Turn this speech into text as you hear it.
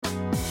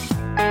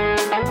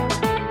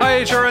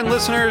HRN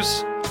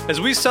listeners.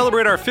 As we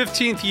celebrate our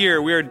 15th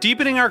year, we are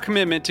deepening our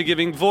commitment to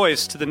giving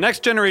voice to the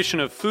next generation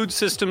of food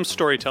systems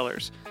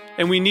storytellers,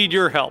 and we need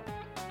your help.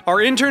 Our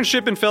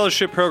internship and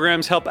fellowship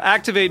programs help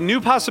activate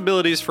new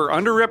possibilities for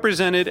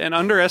underrepresented and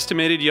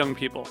underestimated young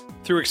people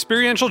through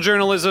experiential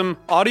journalism,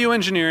 audio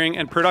engineering,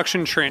 and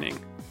production training.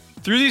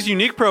 Through these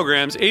unique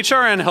programs,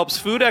 HRN helps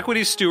food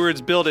equity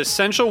stewards build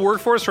essential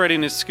workforce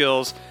readiness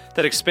skills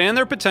that expand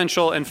their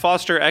potential and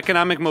foster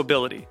economic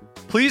mobility.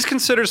 Please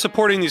consider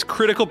supporting these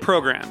critical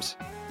programs.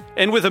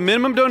 And with a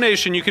minimum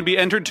donation, you can be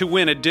entered to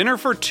win a dinner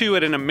for two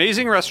at an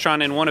amazing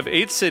restaurant in one of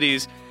 8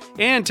 cities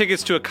and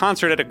tickets to a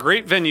concert at a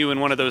great venue in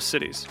one of those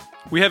cities.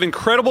 We have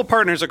incredible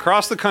partners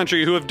across the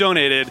country who have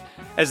donated,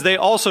 as they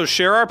also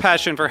share our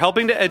passion for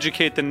helping to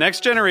educate the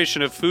next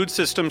generation of food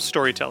systems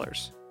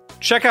storytellers.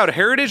 Check out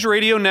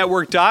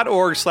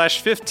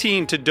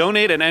heritageradionetwork.org/15 to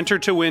donate and enter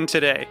to win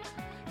today.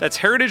 That's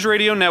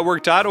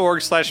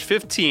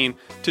heritageradionetwork.org/15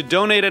 to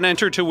donate and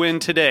enter to win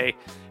today.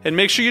 And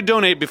make sure you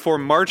donate before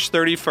March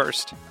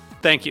 31st.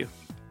 Thank you.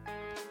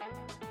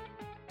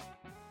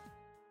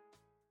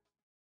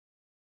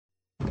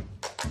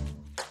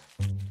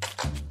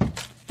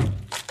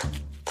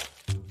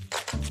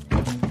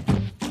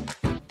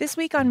 This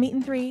week on Meat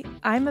and Three,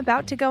 I'm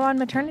about to go on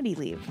maternity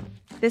leave.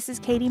 This is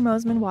Katie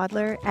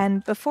Mosman-Wadler,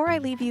 and before I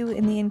leave you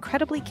in the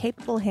incredibly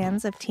capable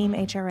hands of Team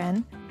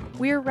HRN,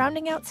 we're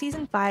rounding out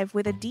Season 5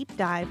 with a deep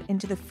dive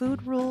into the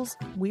food rules,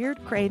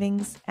 weird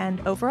cravings,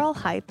 and overall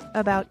hype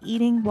about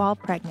eating while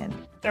pregnant.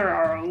 There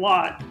are a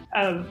lot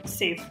of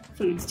safe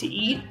foods to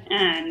eat,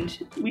 and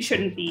we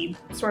shouldn't be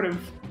sort of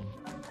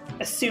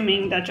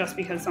assuming that just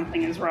because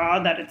something is raw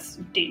that it's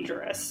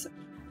dangerous.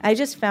 I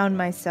just found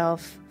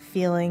myself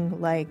feeling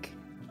like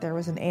there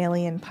was an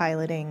alien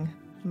piloting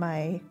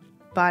my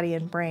body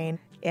and brain,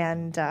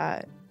 and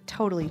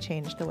totally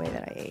changed the way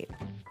that I ate.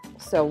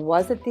 So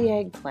was it the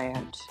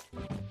eggplant?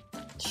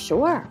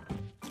 Sure.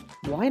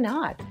 Why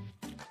not?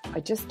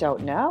 I just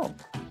don't know.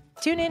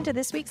 Tune in to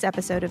this week's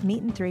episode of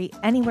Meat and Three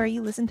anywhere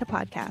you listen to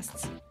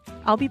podcasts.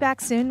 I'll be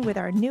back soon with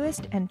our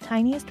newest and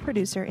tiniest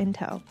producer in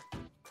tow.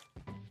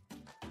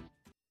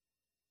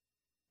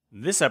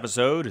 This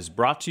episode is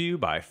brought to you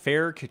by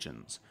Fair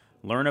Kitchens.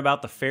 Learn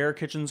about the Fair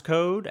Kitchens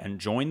Code and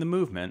join the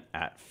movement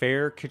at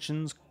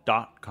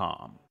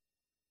fairkitchens.com.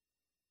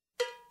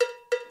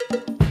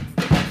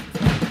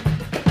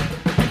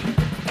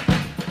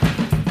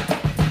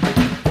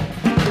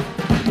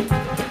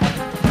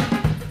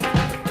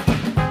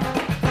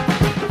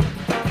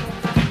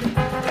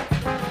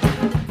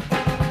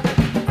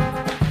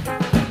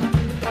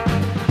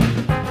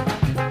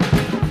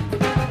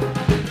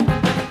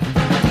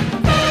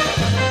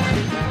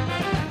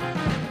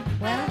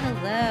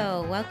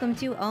 Welcome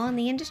to All in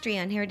the Industry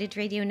on Heritage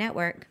Radio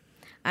Network.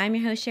 I'm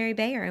your host, Sherry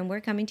Bayer, and we're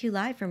coming to you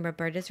live from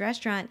Roberta's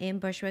Restaurant in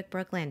Bushwick,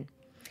 Brooklyn.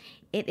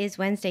 It is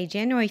Wednesday,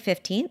 January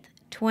 15th,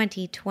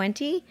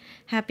 2020.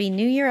 Happy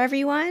New Year,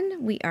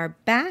 everyone. We are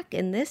back,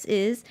 and this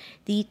is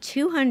the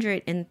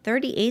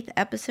 238th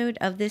episode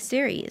of this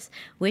series,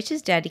 which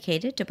is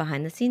dedicated to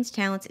behind-the-scenes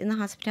talents in the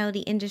hospitality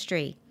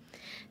industry.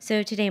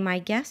 So today my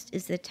guest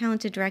is the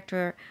talented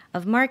director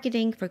of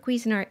marketing for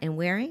Cuisinart and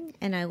Waring,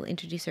 and I will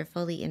introduce her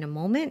fully in a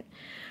moment.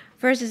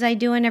 First, as I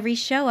do on every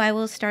show, I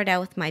will start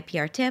out with my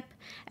PR tip,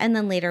 and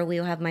then later we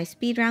will have my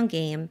speed round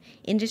game,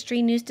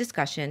 industry news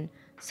discussion,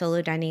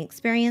 solo dining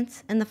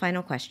experience, and the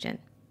final question.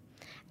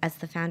 As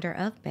the founder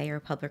of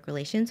Bayer Public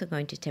Relations, I'm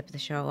going to tip the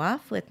show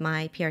off with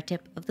my PR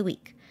tip of the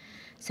week.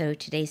 So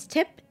today's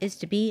tip is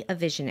to be a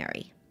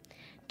visionary.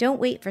 Don't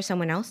wait for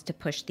someone else to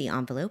push the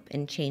envelope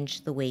and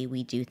change the way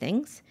we do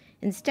things.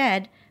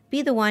 Instead,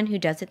 be the one who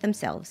does it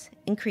themselves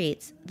and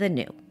creates the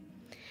new.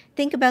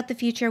 Think about the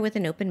future with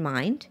an open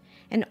mind,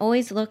 and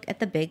always look at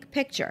the big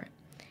picture.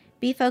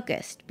 Be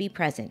focused, be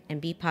present,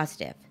 and be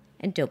positive,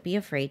 and don't be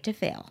afraid to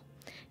fail,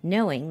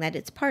 knowing that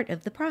it's part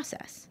of the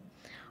process.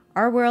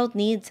 Our world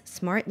needs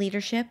smart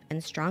leadership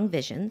and strong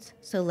visions,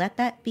 so let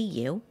that be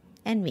you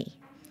and me.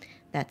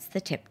 That's the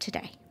tip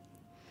today.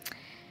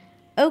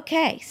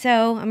 Okay,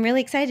 so I'm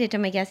really excited to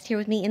have my guest here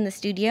with me in the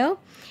studio.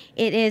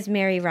 It is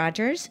Mary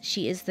Rodgers.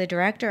 She is the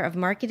Director of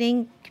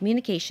Marketing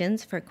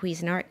Communications for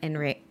Cuisinart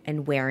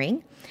and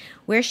Waring,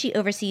 where she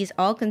oversees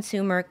all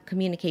consumer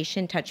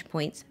communication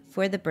touchpoints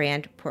for the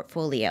brand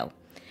portfolio.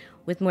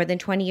 With more than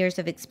 20 years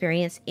of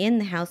experience in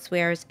the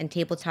housewares and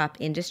tabletop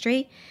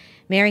industry,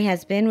 Mary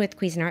has been with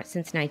Cuisinart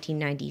since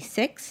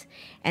 1996,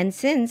 and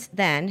since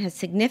then has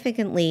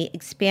significantly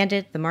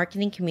expanded the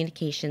marketing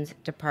communications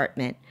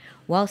department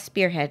while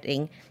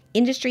spearheading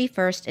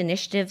industry-first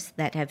initiatives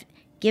that have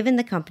given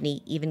the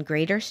company even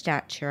greater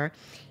stature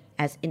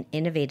as an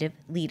innovative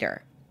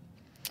leader.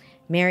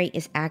 Mary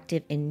is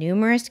active in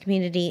numerous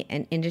community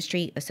and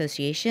industry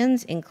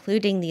associations,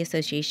 including the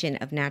Association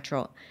of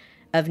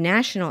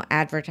National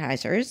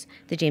Advertisers,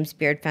 the James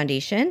Beard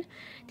Foundation,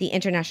 the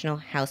International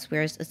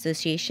Housewares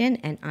Association,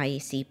 and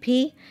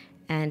IACP,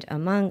 and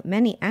among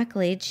many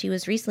accolades, she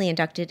was recently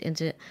inducted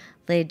into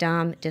Les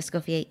Dames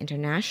d'Escoffier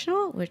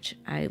International, which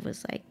I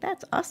was like,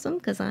 that's awesome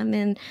because I'm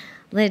in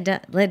Les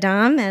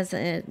Dames as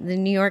the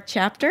New York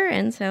chapter.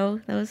 And so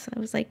I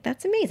was like,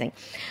 that's amazing.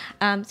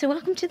 So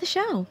welcome to the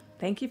show.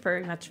 Thank you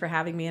very much for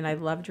having me. And I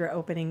loved your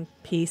opening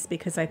piece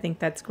because I think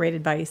that's great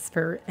advice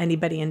for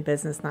anybody in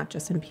business, not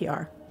just in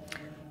PR.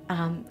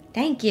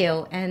 Thank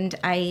you. And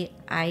I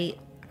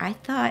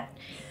thought,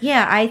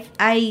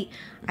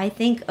 I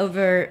think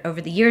over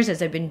the years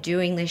as I've been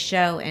doing this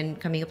show and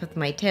coming up with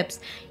my tips,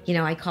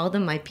 I call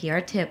them my PR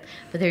tip,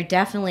 but they're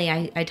definitely,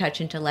 I touch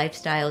into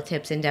lifestyle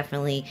tips and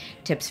definitely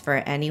tips for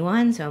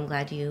anyone. So I'm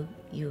glad you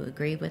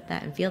agree with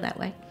that and feel that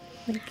way.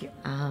 Thank you.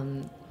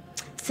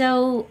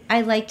 So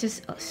I like to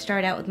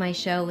start out with my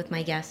show with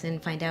my guests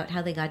and find out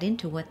how they got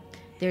into what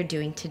they're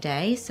doing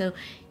today. So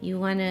you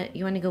wanna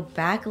go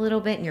back a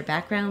little bit in your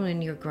background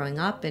when you were growing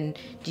up, and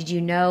did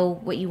you know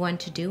what you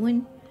wanted to do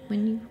when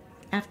you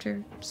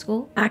after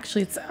school?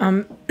 Actually, it's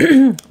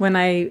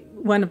my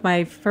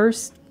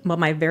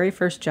very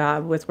first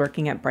job was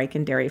working at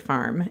Briken Dairy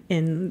Farm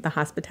in the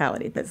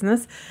hospitality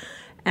business,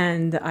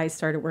 and I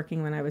started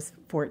working when I was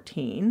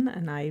 14,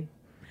 and I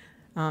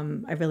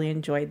really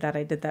enjoyed that.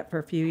 I did that for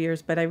a few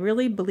years, but I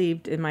really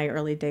believed in my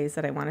early days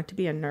that I wanted to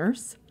be a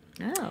nurse.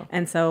 Oh.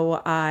 And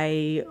so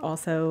I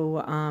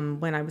also,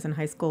 when I was in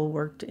high school,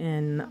 worked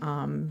in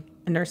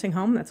a nursing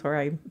home. That's where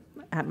I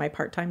had my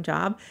part-time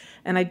job.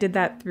 And I did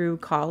that through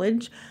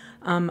college.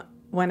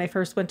 When I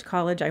first went to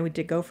college, I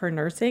did go for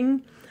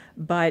nursing,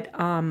 but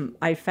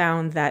I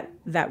found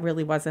that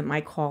really wasn't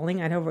my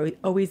calling. I'd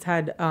always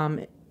had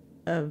an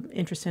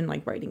interest in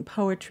like writing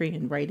poetry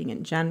and writing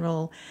in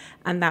general.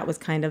 And that was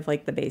kind of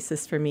like the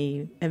basis for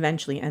me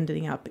eventually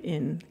ending up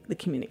in the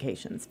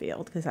communications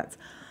field, because that's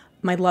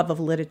my love of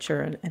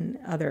literature and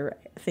other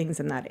things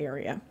in that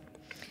area.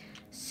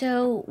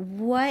 So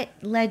what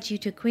led you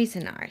to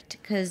Cuisinart?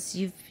 Because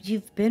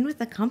you've been with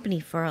the company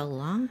for a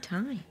long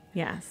time.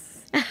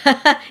 Yes.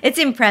 It's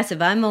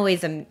impressive. I'm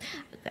always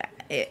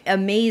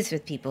amazed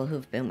with people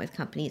who've been with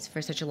companies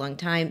for such a long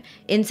time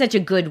in such a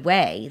good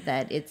way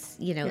that it's,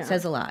 it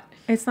says a lot.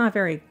 It's not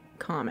very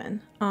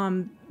common.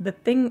 The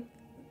thing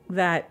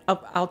that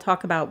I'll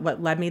talk about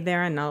what led me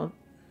there, and I'll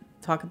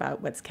talk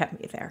about what's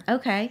kept me there.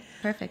 Okay,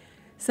 perfect.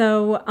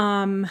 So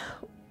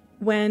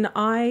when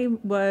I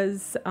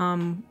was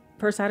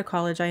first out of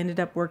college, I ended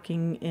up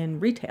working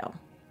in retail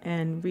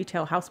and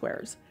retail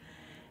housewares.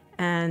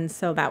 And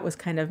so that was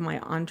kind of my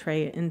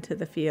entree into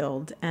the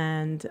field.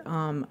 And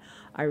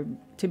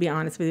to be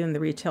honest with you, in the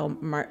retail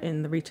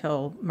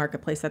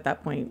marketplace at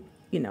that point,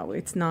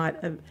 it's not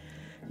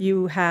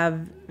you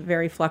have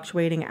very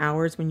fluctuating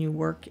hours when you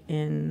work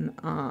in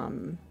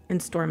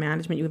store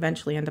management. You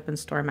eventually end up in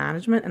store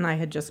management. And I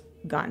had just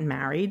gotten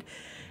married,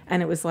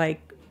 and it was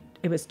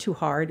too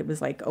hard. It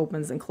was like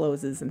opens and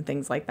closes and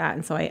things like that.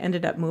 And so I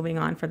ended up moving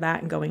on for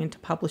that and going into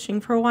publishing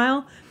for a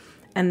while.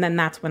 And then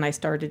that's when I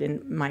started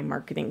in my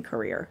marketing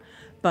career.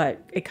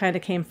 But it kind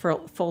of came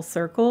full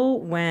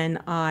circle when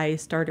I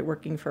started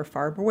working for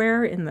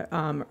Farberware in the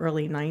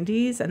early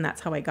 90s. And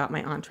that's how I got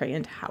my entree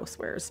into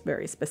housewares,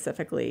 very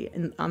specifically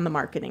on the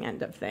marketing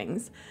end of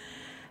things.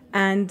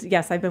 And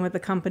yes, I've been with the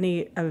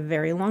company a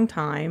very long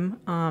time.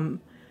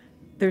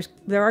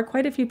 There are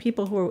quite a few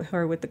people who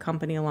are with the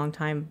company a long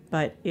time,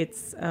 but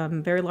it's a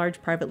very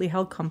large privately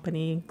held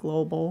company,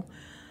 global.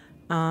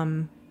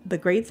 The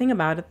great thing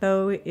about it,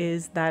 though,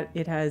 is that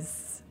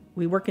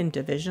we work in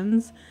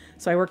divisions.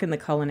 So I work in the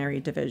culinary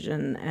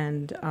division,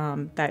 and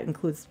that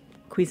includes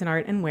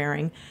Cuisinart and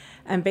Waring.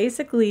 And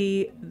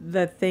basically,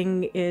 the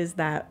thing is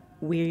that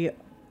we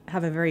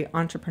have a very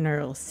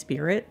entrepreneurial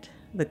spirit.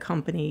 The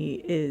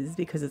company is,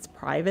 because it's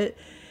private,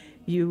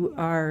 you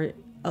are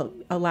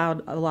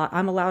allowed a lot.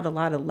 I'm allowed a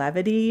lot of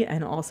levity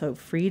and also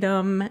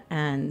freedom,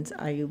 and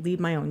I lead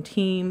my own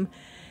team,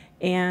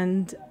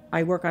 and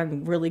I work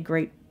on really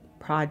great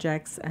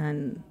projects,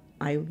 and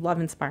I love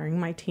inspiring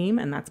my team,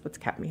 and that's what's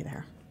kept me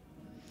there.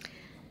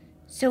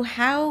 So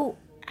how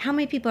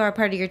many people are a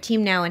part of your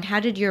team now, and how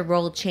did your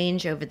role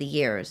change over the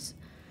years?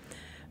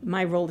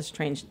 My role has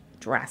changed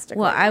drastically.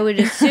 Well, I would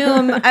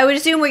assume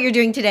what you're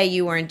doing today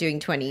you weren't doing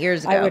 20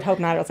 years ago. I would hope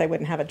not, else I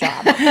wouldn't have a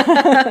job.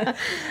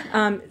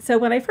 So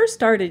when I first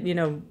started,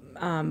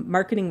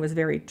 marketing was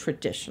very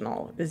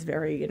traditional. It was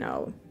very,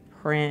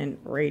 print,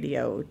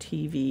 radio,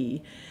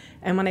 TV.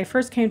 And when I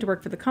first came to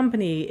work for the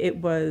company, it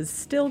was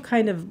still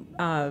kind of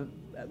a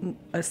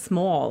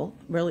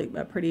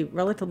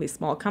relatively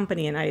small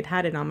company, and I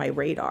had it on my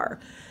radar.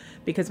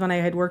 Because when I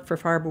had worked for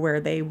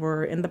Farberware, they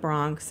were in the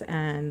Bronx,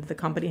 and the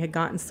company had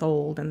gotten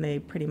sold, and they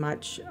pretty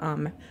much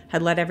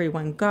had let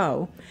everyone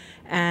go.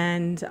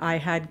 And I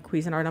had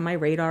Cuisinart on my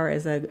radar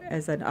as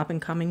an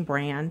up-and-coming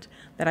brand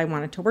that I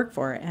wanted to work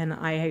for. And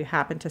I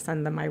happened to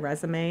send them my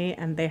resume,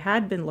 and they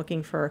had been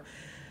looking for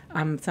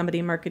somebody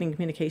in marketing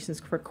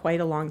communications for quite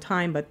a long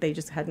time, but they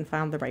just hadn't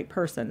found the right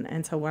person.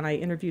 And so when I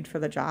interviewed for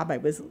the job, I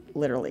was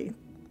literally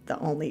the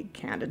only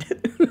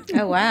candidate.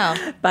 Oh, wow.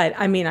 But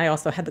I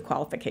also had the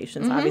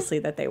qualifications, obviously,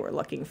 that they were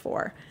looking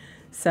for.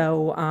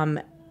 So,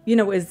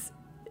 it was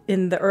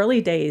in the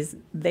early days,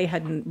 they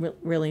hadn't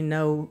really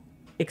know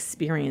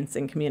experience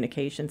in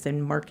communications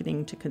and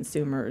marketing to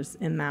consumers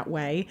in that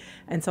way.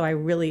 And so I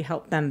really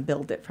helped them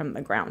build it from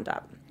the ground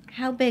up.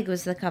 How big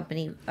was the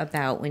company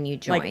about when you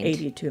joined? Like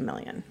 82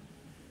 million.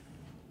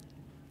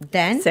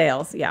 Then?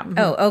 Sales, yeah.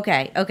 Oh,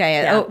 okay.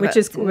 Yeah, which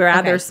is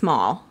rather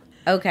small.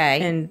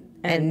 Okay.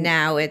 And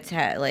now it's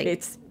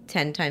it's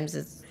 10 times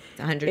as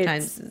 100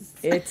 times as...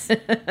 It's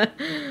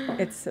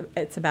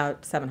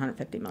about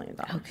 $750 million.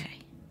 Okay.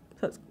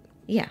 So it's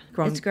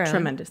grown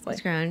tremendously.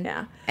 It's grown.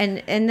 Yeah.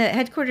 And the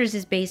headquarters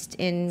is based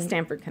in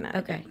Stamford,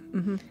 Connecticut. Okay.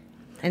 Mm-hmm.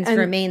 And to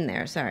remain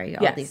there. Sorry.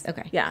 All these.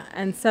 Okay. Yeah.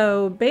 And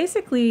so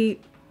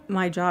basically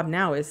my job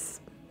now is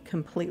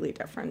completely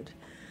different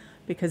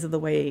because of the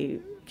way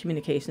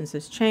communications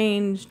has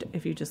changed.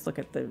 If you just look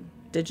at the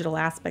digital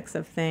aspects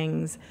of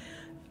things,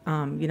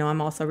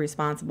 I'm also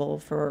responsible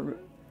for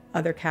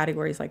other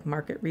categories like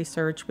market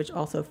research, which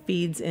also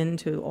feeds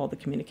into all the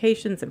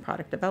communications and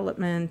product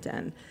development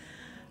and,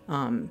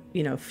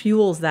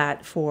 fuels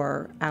that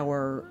for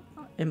our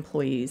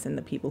employees and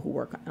the people who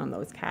work on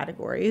those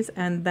categories.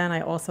 And then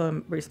I also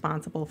am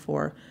responsible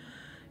for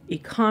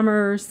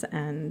e-commerce,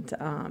 and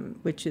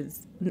which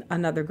is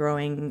another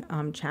growing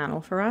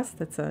channel for us.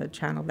 That's a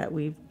channel that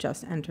we've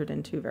just entered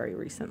into very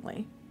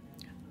recently.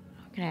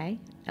 Okay.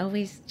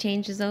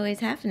 Change is always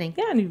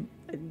happening.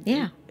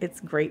 Yeah, it's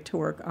great to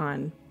work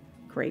on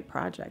great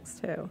projects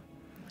too.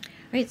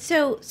 Right.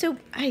 So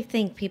I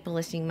think people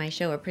listening to my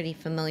show are pretty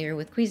familiar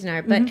with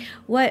Cuisinart, but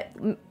what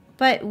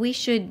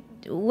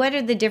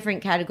are the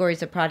different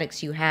categories of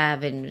products you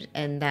have and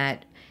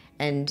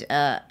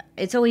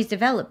it's always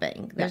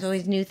developing. There's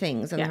always new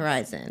things on the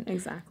horizon.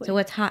 Exactly. So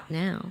what's hot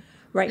now?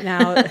 Right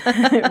now,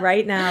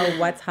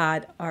 what's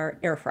hot are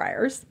air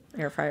fryers.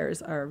 Air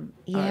fryers are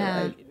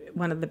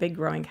one of the big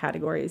growing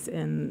categories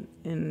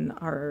in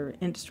our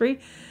industry.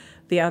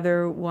 The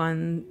other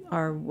one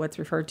are what's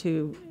referred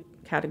to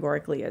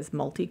categorically as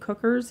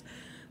multi-cookers,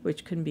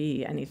 which can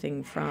be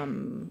anything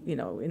from,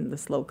 in the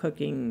slow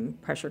cooking,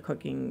 pressure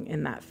cooking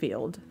in that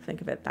field.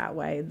 Think of it that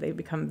way. They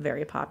become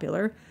very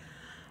popular.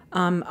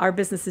 Our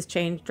business has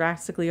changed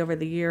drastically over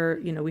the year.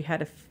 We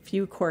had a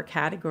few core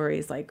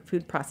categories like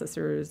food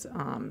processors.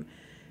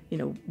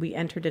 We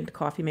entered into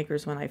coffee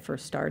makers when I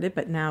first started,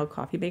 but now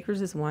coffee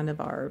makers is one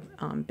of our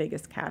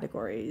biggest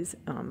categories.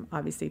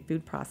 Obviously,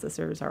 food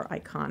processors are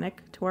iconic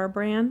to our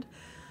brand.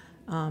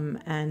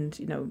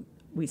 And,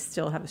 we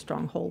still have a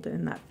strong hold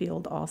in that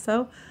field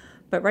also.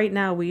 But right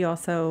now, we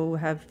also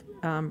have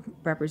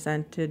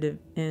represented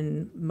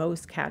in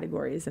most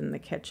categories in the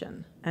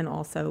kitchen. And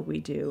also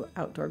we do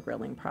outdoor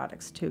grilling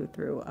products too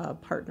through a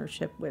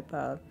partnership with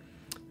a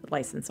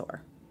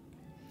licensor.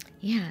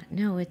 Yeah,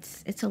 no,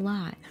 it's a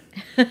lot.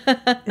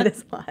 It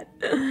is a lot.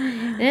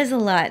 It is a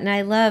lot.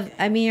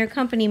 And your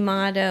company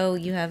motto,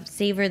 you have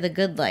Savor the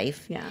Good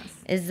Life.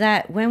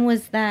 Yes. When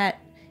was that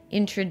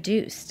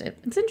introduced?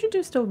 It's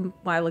introduced a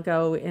while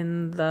ago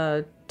in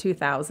the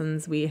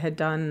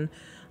 2000s.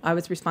 I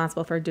was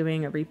responsible for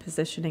doing a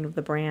repositioning of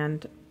the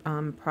brand.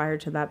 Prior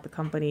to that, the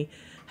company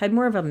had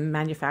more of a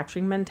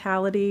manufacturing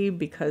mentality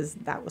because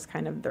that was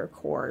kind of their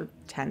core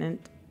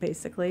tenet,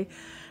 basically.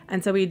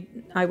 And so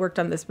I worked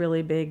on this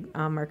really big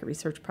market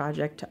research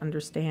project to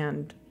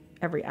understand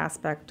every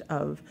aspect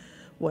of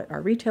what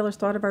our retailers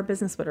thought of our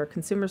business, what our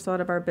consumers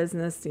thought of our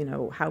business,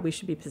 how we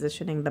should be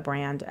positioning the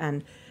brand.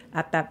 And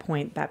at that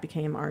point, that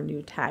became our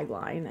new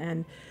tagline.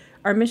 And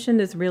our mission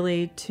is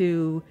really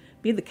to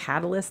be the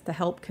catalyst to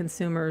help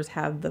consumers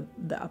have the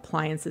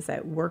appliances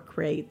that work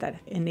great, that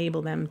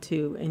enable them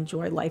to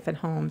enjoy life at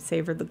home,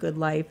 savor the good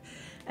life,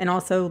 and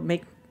also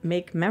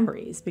make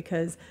memories,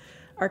 because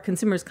our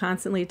consumers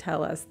constantly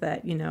tell us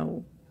that,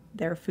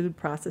 their food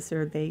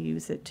processor, they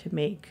use it to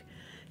make,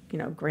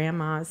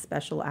 grandma's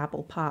special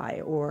apple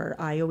pie, or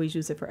I always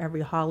use it for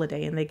every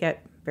holiday, and they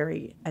get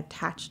very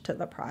attached to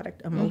the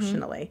product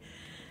emotionally.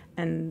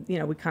 And,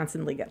 we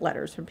constantly get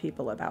letters from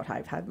people about how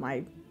I've had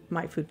my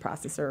food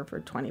processor for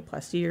 20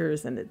 plus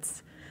years, and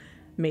it's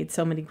made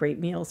so many great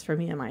meals for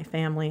me and my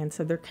family. And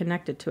so they're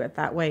connected to it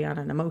that way on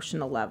an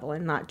emotional level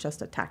and not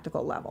just a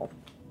tactical level.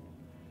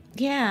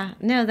 Yeah,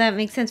 no, that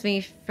makes sense. When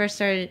you first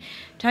started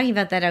talking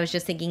about that, I was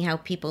just thinking how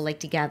people like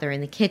to gather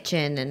in the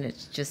kitchen, and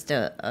it's just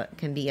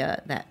can be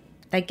that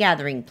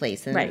gathering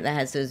place, and that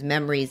has those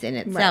memories in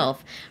itself.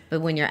 Right.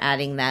 But when you're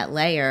adding that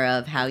layer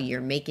of how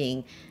you're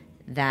making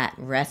that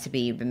recipe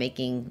you've been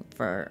making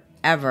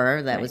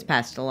forever that was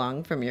passed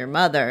along from your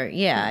mother,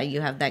 you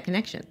have that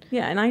connection.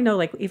 Yeah, and I know,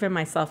 like, even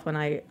myself, when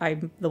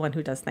I'm the one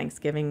who does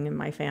Thanksgiving in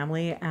my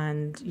family,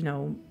 and,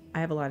 I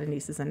have a lot of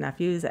nieces and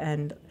nephews,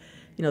 and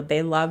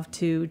they love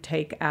to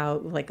take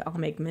out, like, I'll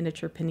make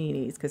miniature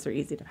paninis because they're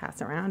easy to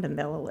pass around, and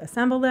they'll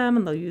assemble them,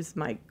 and they'll use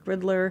my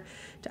griddler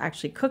to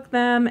actually cook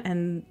them,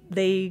 and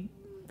they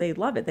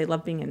love it. They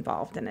love being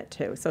involved in it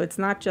too. So it's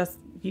not just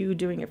you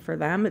doing it for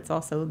them, it's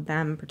also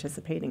them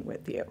participating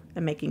with you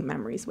and making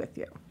memories with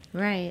you.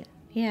 Right.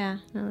 Yeah.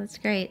 No, that's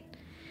great.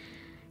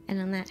 And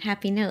on that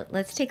happy note,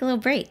 let's take a little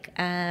break.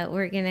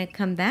 We're going to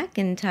come back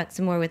and talk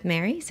some more with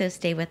Mary, so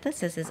stay with us.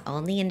 This is All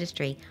in the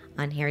Industry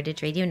on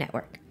Heritage Radio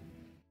Network.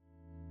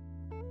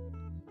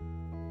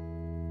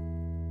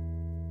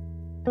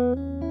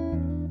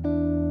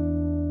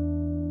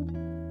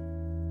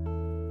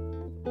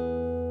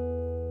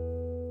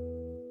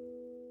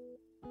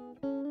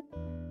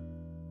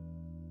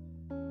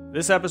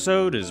 This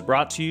episode is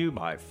brought to you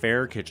by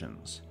Fair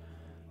Kitchens.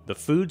 The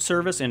food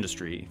service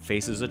industry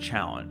faces a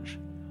challenge.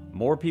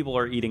 More people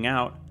are eating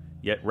out,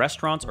 yet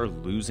restaurants are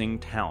losing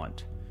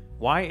talent.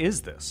 Why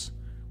is this?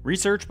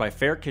 Research by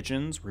Fair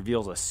Kitchens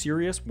reveals a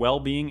serious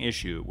well-being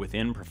issue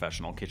within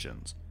professional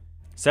kitchens.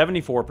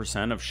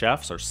 74% of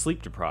chefs are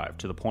sleep deprived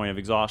to the point of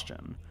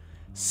exhaustion.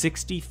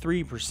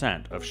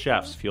 63% of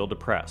chefs feel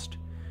depressed,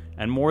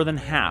 and more than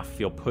half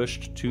feel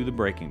pushed to the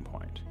breaking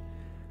point.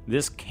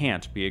 This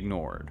can't be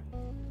ignored.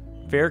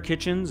 Fair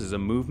Kitchens is a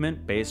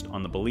movement based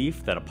on the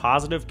belief that a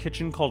positive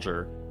kitchen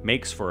culture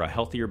makes for a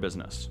healthier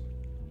business.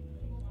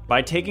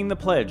 By taking the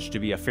pledge to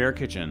be a fair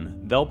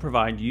kitchen, they'll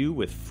provide you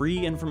with free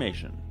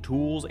information,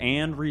 tools,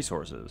 and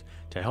resources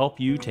to help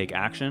you take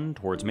action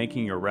towards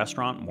making your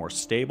restaurant more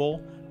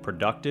stable,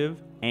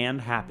 productive,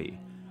 and happy,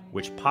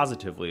 which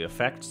positively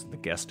affects the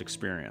guest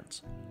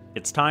experience.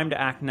 It's time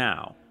to act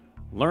now.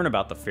 Learn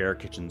about the Fair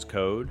Kitchens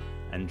Code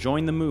and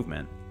join the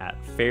movement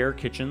at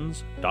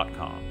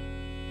fairkitchens.com.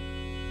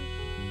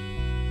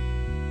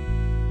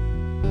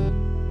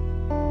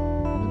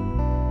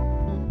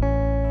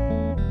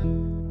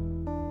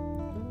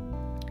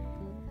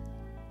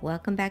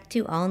 Welcome back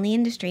to All in the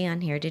Industry on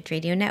Heritage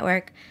Radio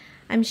Network.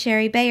 I'm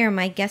Sherry Bayer.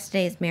 My guest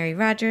today is Mary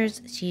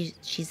Rodgers.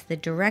 She's the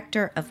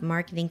Director of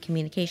Marketing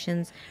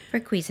Communications for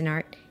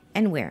Cuisinart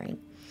and Waring.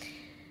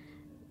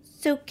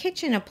 So,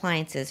 kitchen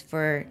appliances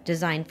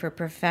designed for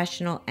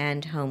professional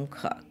and home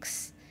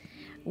cooks.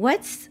 You're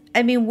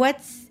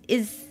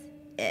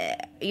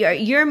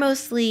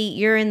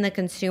in the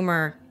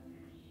consumer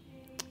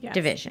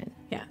division.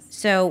 Yes.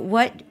 So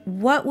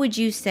what would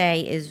you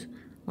say is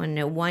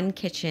one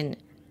kitchen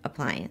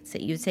appliance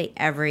that you'd say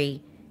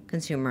every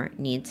consumer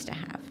needs to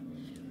have?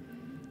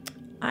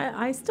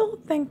 I still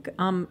think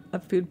a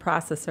food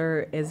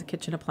processor is a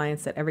kitchen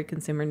appliance that every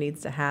consumer needs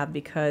to have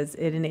because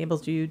it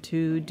enables you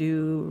to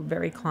do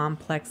very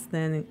complex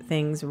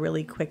things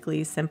really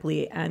quickly,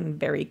 simply, and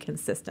very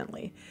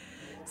consistently.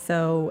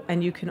 So,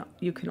 and you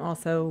can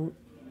also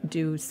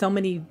do so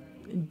many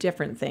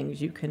different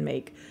things. You can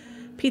make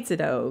pizza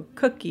dough,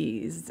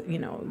 cookies,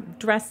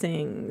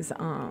 dressings.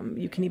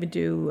 You can even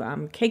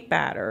do cake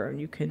batter.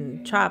 You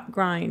can chop,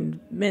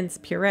 grind, mince,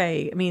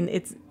 puree. I mean,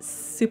 it's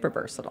super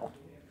versatile.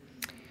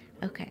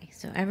 Okay,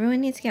 so everyone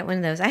needs to get one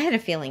of those. I had a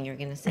feeling you were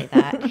going to say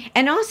that.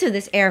 And also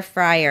this air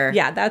fryer.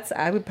 Yeah,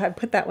 I would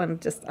put that one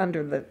just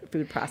under the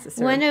food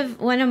processor.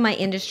 One of my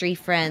industry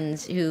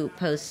friends who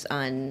posts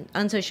on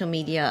social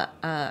media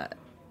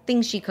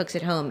things she cooks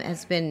at home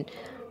has been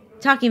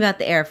talking about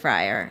the air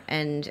fryer,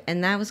 and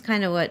that was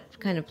kind of what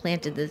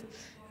planted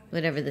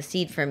the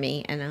seed for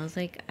me, and I was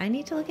like, I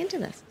need to look into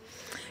this.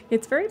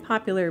 It's very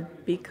popular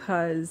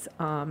because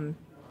I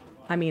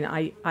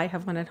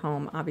have one at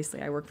home.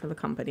 Obviously, I work for the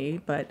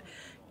company, but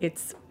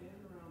it's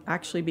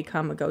actually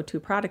become a go-to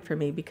product for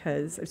me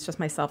because it's just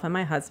myself and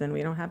my husband.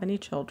 We don't have any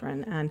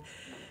children, and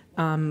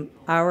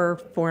our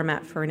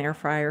format for an air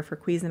fryer for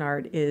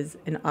Cuisinart is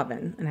an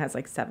oven and has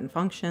like 7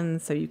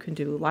 functions, so you can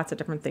do lots of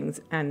different things,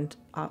 and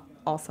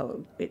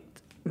also it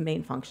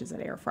main functions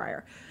an air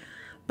fryer.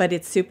 But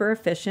it's super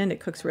efficient. It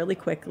cooks really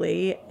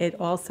quickly. It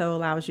also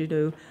allows you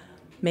to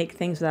make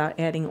things without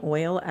adding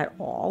oil at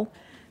all.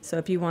 So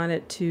if you want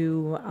it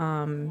to,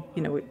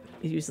 it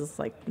uses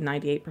like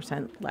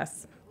 98%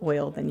 less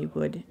oil than you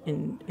would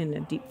in a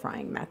deep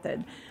frying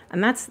method.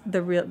 And that's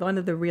one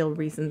of the real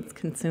reasons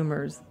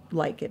consumers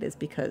like it, is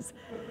because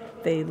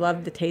they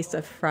love the taste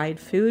of fried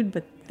food,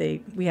 but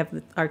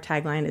our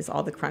tagline is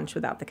all the crunch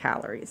without the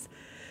calories.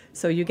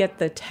 So you get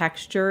the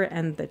texture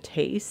and the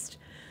taste,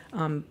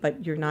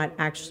 but you're not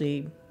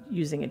actually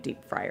using a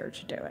deep fryer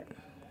to do it.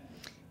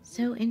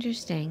 So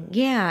interesting.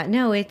 Yeah,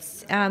 no,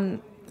 it's, I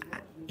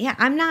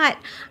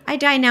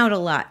dine out a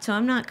lot, so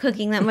I'm not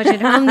cooking that much at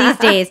home these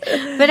days,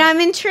 but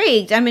I'm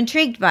intrigued. I'm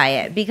intrigued by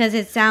it because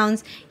it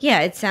sounds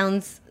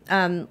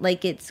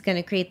like it's going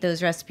to create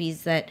those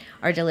recipes that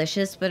are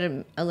delicious, but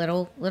a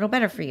little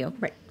better for you.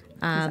 Right.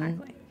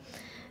 Exactly.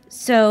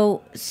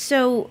 So,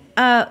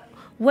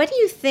 what do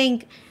you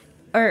think,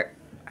 or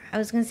I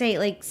was going to say,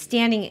 like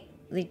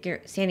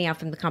you're standing out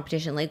from the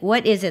competition, like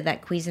what is it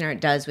that Cuisinart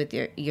does with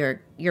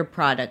your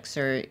products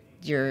or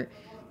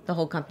the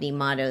whole company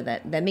motto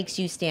that makes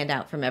you stand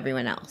out from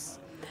everyone else?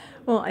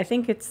 Well, I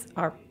think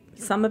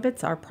some of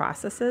it's our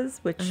processes,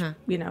 which,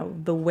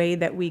 the way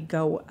that we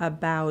go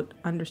about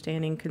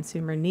understanding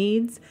consumer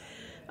needs.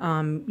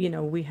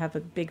 We have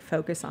a big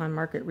focus on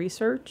market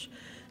research.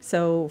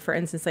 So, for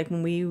instance, like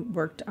when we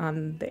worked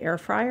on the air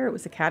fryer, it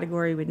was a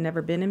category we'd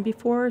never been in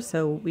before.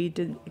 So we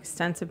did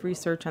extensive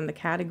research on the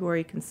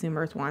category,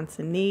 consumers' wants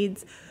and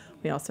needs.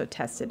 We also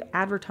tested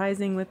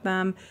advertising with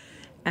them.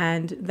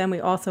 And then we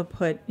also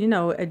put,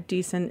 a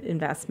decent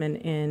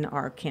investment in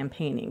our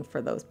campaigning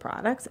for those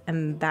products.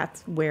 And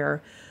that's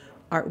where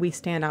we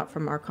stand out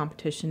from our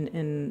competition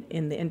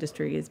in the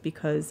industry, is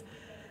because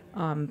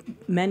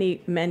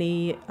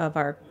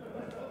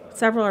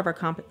several of our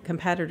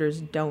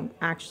competitors don't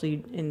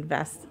actually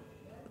invest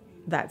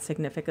that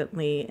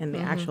significantly in the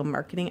actual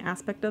marketing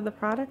aspect of the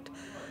product.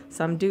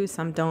 Some do,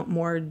 some don't.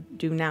 More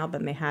do now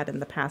than they had in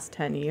the past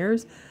 10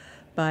 years.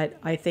 But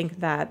I think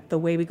that the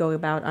way we go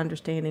about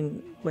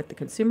understanding what the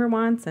consumer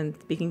wants and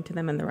speaking to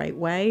them in the right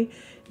way,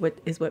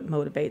 what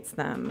motivates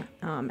them,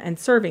 and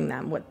serving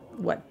them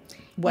what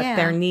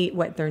their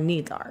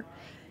needs are.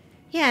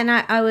 Yeah, and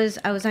I was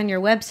on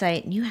your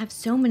website, and you have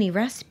so many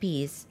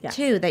recipes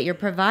too that you're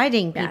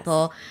providing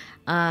people.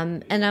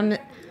 And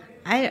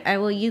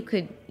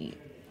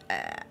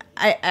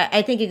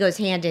I think it goes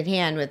hand in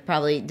hand with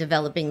probably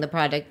developing the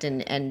product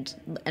and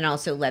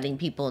also letting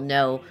people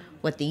know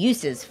what the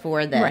use is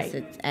for this.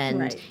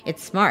 Right.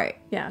 It's smart.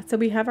 Yeah, so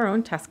we have our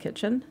own test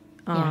kitchen.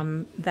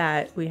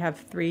 That we have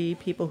 3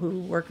 people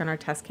who work on our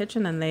test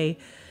kitchen, and they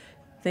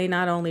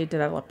not only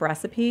develop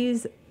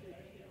recipes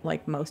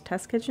like most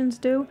test kitchens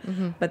do,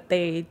 but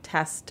they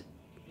test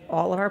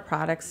all of our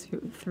products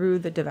through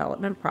the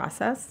development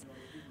process,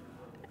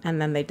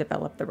 and then they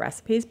develop the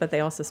recipes. But they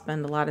also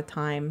spend a lot of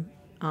time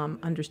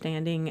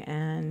understanding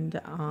and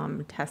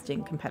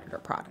testing competitor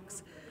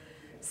products.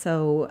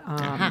 So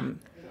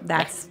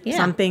that's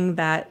something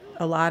that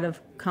a lot of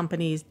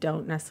companies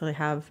don't necessarily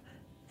have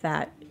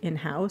that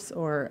in-house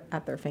or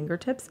at their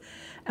fingertips.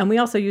 And we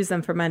also use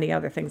them for many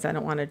other things. I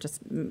don't want to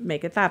just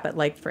make it that, but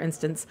like, for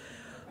instance,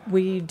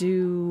 we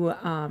do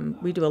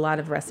a lot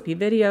of recipe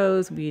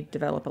videos. We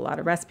develop a lot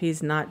of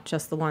recipes, not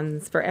just the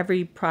ones for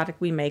every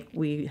product we make.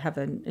 We have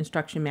an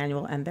instruction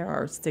manual, and there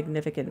are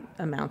significant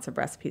amounts of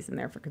recipes in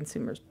there for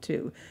consumers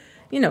to,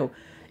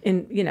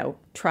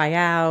 try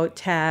out,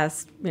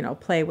 test,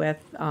 play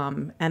with,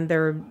 and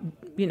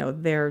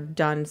they're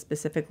done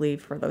specifically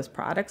for those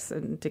products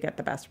and to get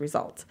the best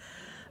results.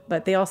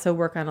 But they also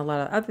work on a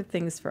lot of other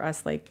things for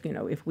us, like,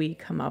 if we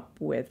come up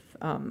with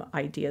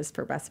ideas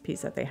for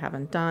recipes that they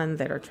haven't done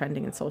that are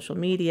trending in social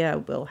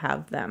media, we'll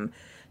have them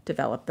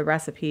develop the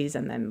recipes,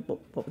 and then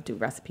we'll do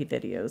recipe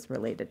videos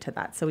related to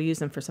that. So we use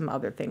them for some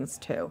other things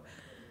too,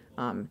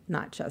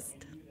 not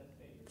just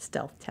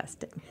stealth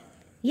testing.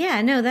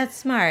 Yeah, no, that's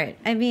smart.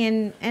 I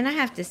mean, and I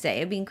have to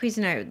say,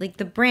 Cuisinart, like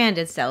the brand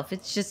itself,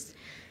 it's just,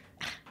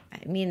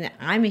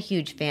 I'm a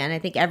huge fan. I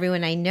think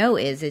everyone I know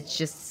is. It's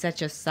just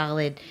such a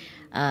solid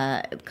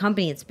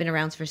company. It's been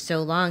around for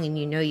so long, and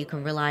you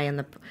can rely on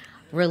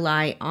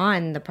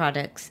the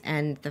products,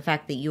 and the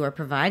fact that you are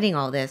providing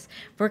all this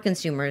for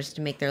consumers to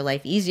make their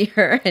life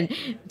easier and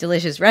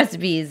delicious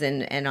recipes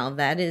and all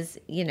that is,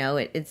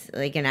 it's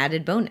like an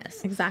added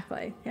bonus.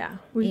 Exactly. Yeah.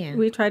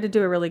 We try to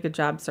do a really good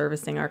job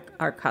servicing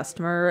our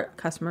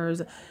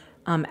customers.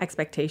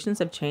 Expectations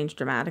have changed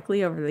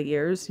dramatically over the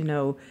years.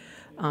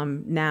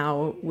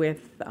 Now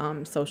with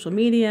social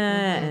media,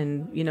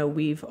 and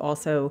we've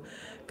also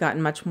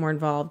gotten much more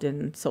involved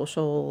in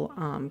social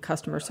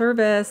customer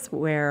service,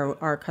 where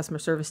our customer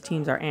service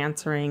teams are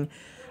answering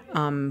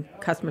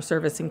customer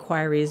service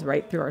inquiries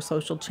right through our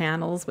social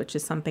channels, which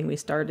is something we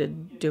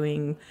started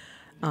doing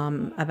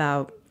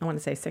about, I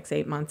want to say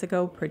 6-8 months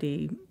ago,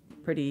 pretty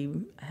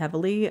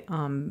heavily,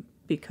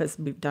 because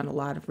we've done a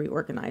lot of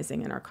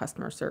reorganizing in our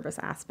customer service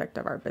aspect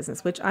of our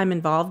business, which I'm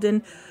involved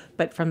in,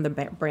 but from the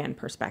brand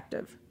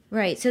perspective.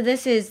 Right. So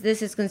this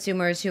is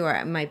consumers who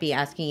might be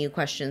asking you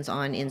questions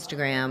on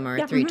Instagram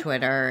or through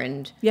Twitter,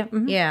 and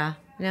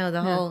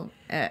the whole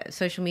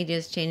social media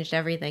has changed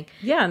everything.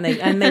 Yeah,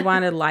 and they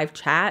wanted live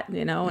chat,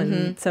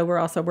 and so we're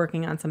also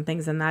working on some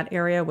things in that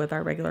area with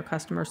our regular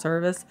customer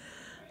service,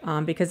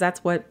 because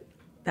that's what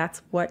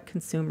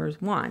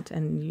consumers want,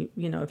 and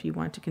if you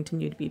want to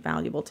continue to be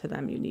valuable to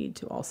them, you need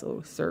to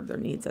also serve their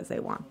needs as they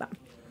want them.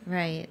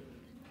 Right.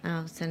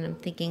 Oh, so I'm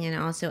thinking, and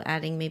also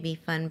adding maybe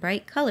fun,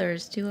 bright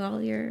colors to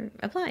all your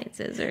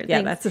appliances or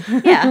things. That's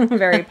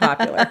very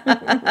popular.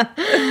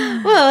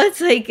 Well,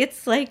 it's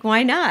like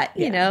why not?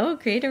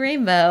 Create a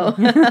rainbow.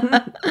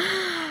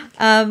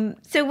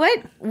 So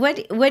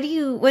what do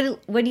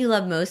you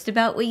love most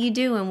about what you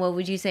do, and what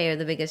would you say are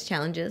the biggest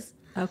challenges?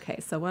 Okay,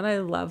 so what I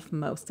love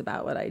most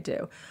about what I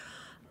do,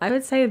 I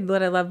would say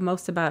what I love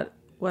most about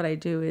what I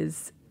do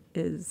is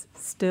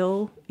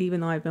still,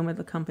 even though I've been with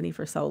the company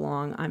for so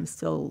long, I'm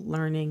still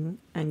learning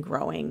and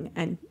growing,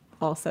 and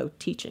also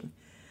teaching.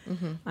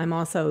 I'm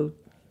also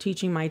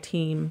teaching my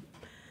team,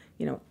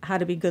 how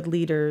to be good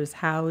leaders,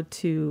 how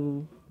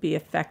to be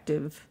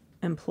effective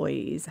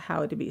employees,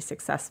 how to be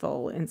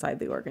successful inside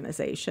the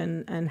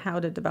organization, and how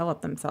to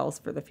develop themselves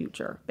for the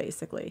future,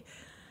 basically.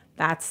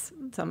 That's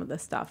some of the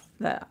stuff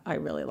that I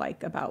really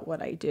like about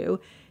what I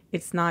do.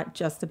 It's not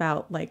just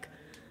about like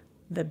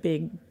the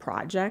big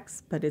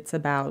projects, but it's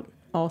about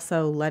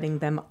also letting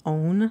them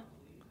own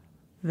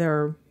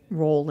their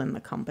role in the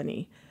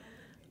company.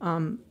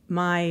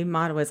 My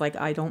motto is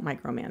I don't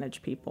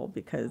micromanage people,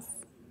 because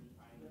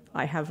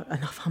I have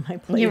enough on my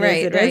plate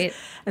as it is.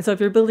 And so if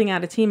you're building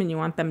out a team and you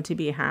want them to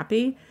be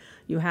happy,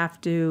 you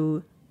have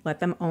to let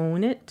them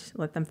own it,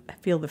 let them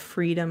feel the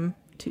freedom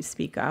to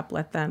speak up,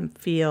 let them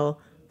feel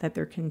that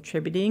they're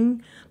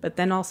contributing, but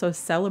then also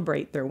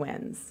celebrate their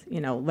wins.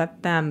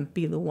 Let them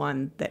be the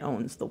one that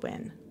owns the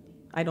win.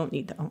 I don't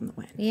need to own the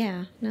win.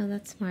 Yeah, no,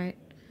 that's smart.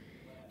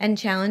 And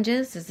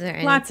challenges? Is there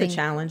anything? Lots of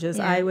challenges.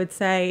 Yeah. I would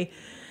say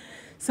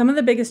some of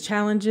the biggest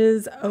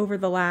challenges over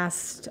the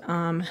last,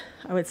 I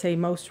would say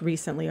most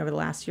recently over the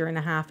last year and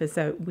a half, is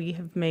that we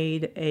have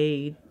made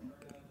a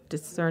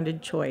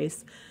discerned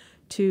choice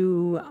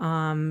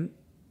to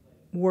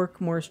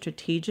work more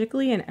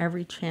strategically in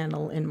every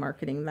channel in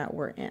marketing that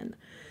we're in.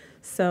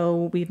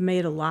 So we've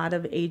made a lot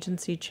of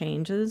agency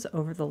changes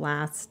over the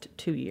last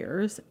 2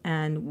 years,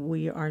 and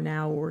we are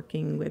now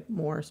working with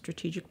more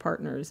strategic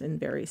partners in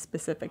very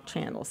specific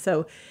channels.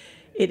 So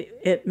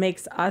it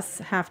makes us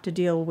have to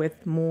deal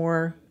with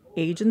more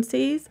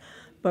agencies,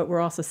 but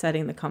we're also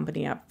setting the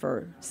company up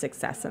for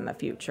success in the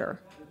future.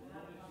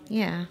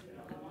 Yeah.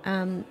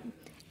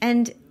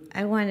 And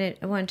I want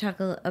to talk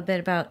a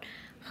bit about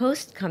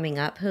Host coming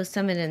up, Host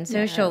Summit and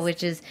Social, Yes.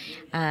 which is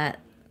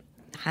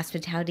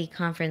hospitality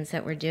conference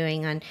that we're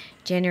doing on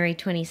January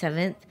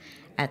 27th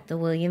at the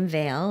William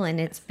Vale, and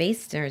it's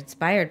based or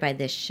inspired by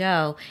this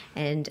show.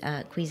 And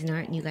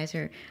Cuisinart, and you guys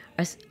are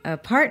a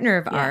partner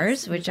of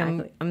ours, which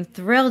exactly. I'm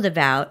thrilled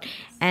about.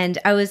 And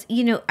I was,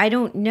 I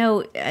don't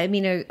know. I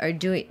mean, are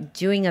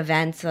doing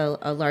events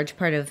a large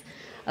part of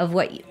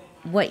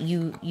what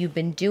you've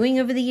been doing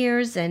over the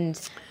years?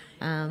 And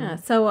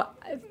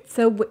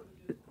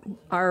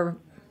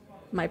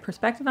my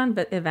perspective on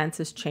events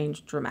has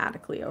changed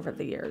dramatically over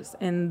the years.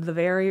 In the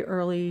very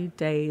early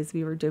days,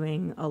 we were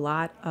doing a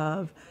lot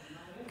of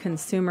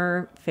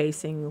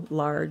consumer-facing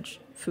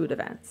large food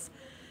events,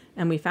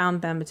 and we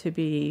found them to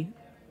be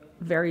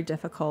very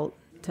difficult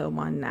to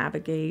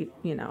navigate.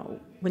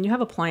 When you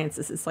have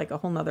appliances, it's like a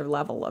whole nother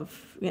level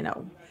of,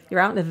 you're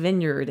out in a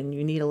vineyard and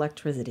you need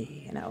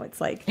electricity. It's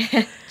like,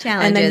 challenges.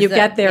 and then you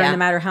get there, yeah. and no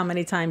matter how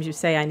many times you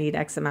say, I need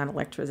X amount of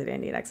electricity, I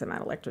need X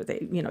amount of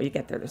electricity, you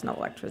get there's no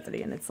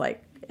electricity. And it's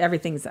like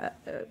everything's,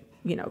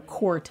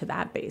 core to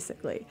that,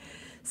 basically.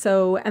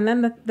 So, and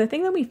then the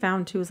thing that we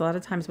found, too, is a lot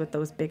of times with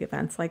those big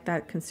events like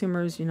that,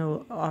 consumers,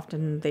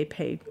 often they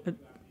pay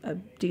a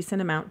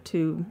decent amount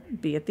to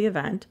be at the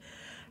event.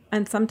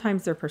 And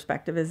sometimes their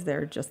perspective is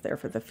they're just there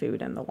for the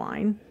food and the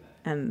wine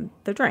and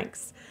the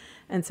drinks.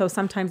 And so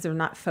sometimes they're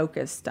not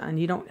focused on,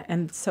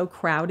 and so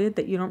crowded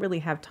that you don't really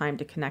have time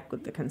to connect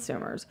with the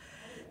consumers.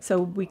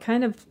 So we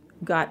kind of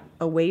got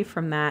away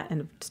from that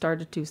and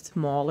started to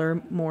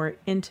smaller, more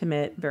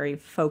intimate, very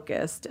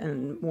focused,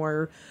 and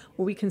more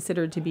what we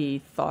consider to be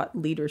thought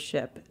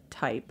leadership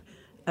type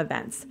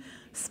events.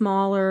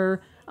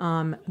 Smaller,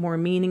 more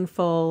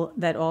meaningful,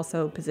 that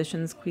also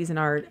positions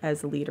Cuisinart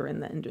as a leader in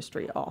the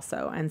industry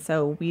also. And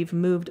so we've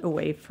moved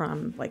away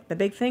from like the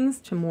big things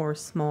to more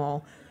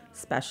small,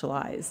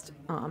 specialized,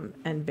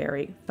 and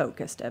very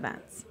focused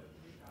events.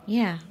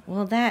 Yeah,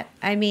 well, that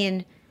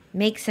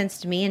makes sense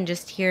to me, and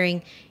just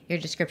hearing your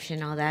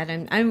description, all that,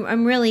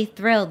 I'm really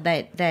thrilled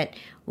that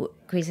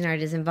Cuisinart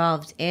is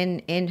involved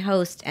in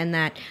Host, and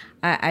that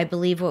I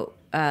believe what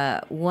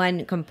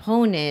one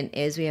component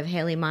is we have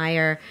Haley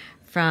Meyer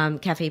from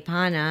Cafe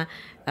Pana,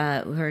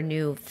 her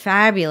new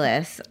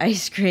fabulous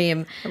ice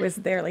cream. I was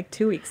there like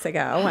 2 weeks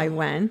ago. I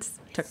went,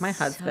 took my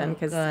husband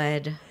because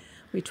good.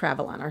 We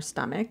travel on our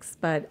stomachs,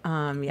 but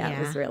it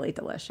was really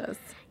delicious.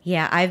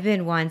 Yeah, I've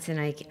been once, and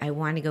I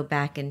want to go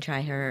back and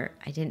try her.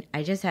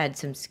 I just had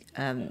some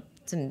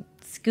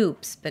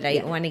scoops, but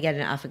I want to get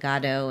an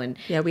affogato. And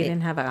we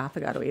didn't have an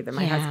affogato either.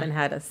 My husband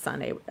had a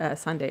sundae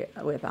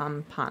with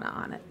pana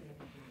on it.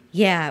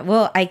 Yeah,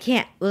 well, I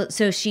can't. Well,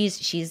 so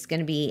she's going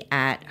to be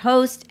at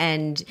Host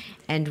and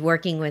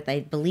working with, I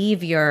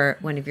believe,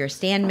 one of your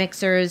stand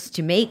mixers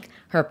to make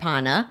her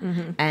pana,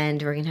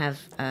 and we're going to have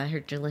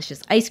her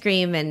delicious ice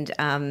cream. And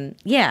I'm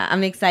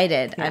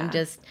excited. Yeah. I'm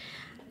just.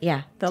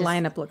 The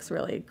lineup looks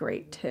really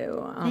great,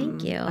 too.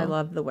 Thank you. I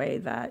love the way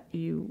that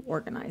you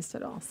organized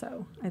it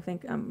also. I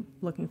think I'm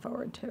looking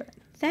forward to it.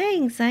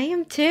 Thanks. I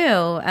am,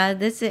 too.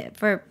 This is,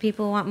 for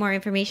people who want more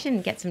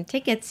information, get some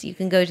tickets, you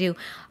can go to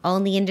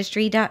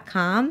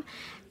allintheindustry.com.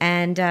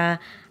 And I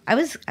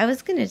was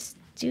going to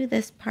do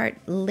this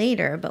part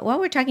later, but while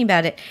we're talking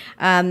about it,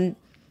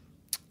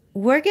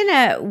 we're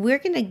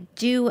gonna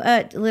do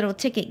a little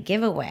ticket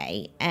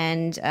giveaway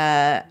and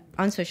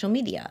on social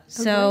media. Okay.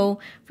 So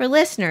for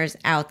listeners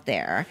out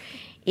there,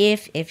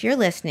 if you're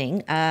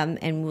listening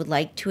and would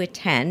like to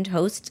attend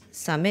Host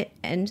Summit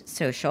and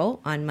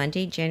Social on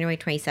Monday, January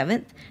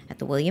 27th at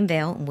the William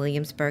Vale in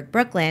Williamsburg,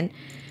 Brooklyn,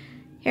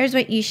 here's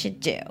what you should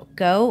do.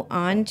 Go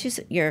on to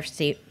your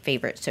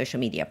favorite social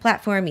media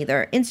platform,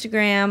 either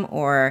Instagram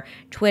or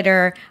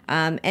Twitter,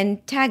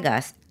 and tag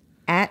us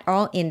at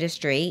All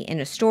Industry in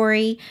a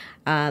story.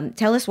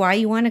 Tell us why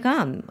you want to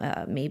come.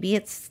 Maybe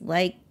it's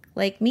like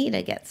me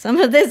to get some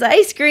of this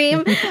ice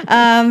cream.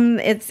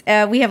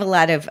 We have a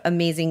lot of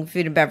amazing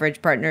food and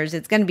beverage partners.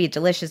 It's going to be a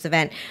delicious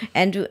event,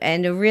 and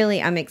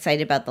really I'm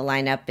excited about the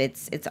lineup.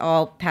 It's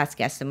all past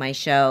guests of my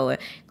show,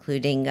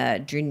 including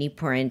Drew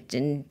Nieporent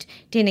and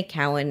Dana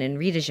Cowan and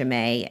Rita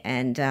Jamay.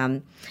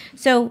 And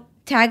so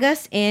tag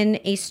us in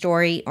a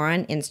story or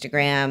on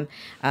Instagram.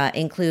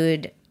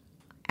 Include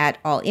at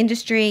All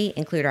Industry.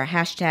 Include our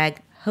hashtag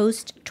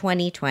Host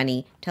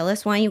 2020. Tell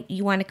us why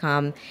you want to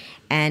come,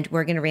 and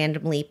we're going to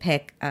randomly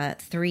pick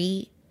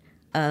 3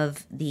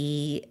 of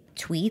the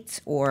tweets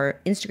or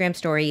Instagram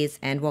stories,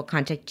 and we'll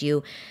contact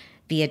you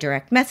via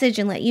direct message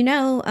and let you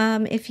know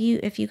if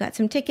you got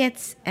some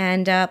tickets.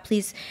 And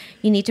please,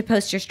 you need to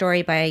post your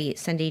story by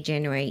Sunday,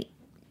 January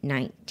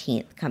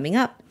 19th coming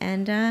up.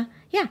 And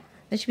yeah,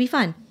 that should be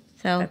fun.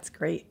 So That's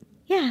great.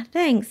 Yeah,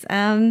 thanks.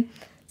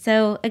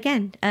 So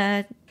again,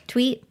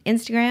 tweet,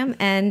 Instagram,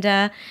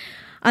 and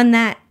on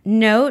that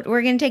note,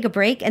 we're going to take a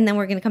break, and then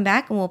we're going to come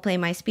back and we'll play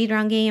my speed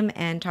round game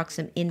and talk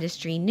some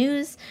industry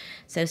news.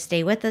 So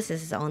stay with us.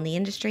 This is All in the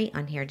Industry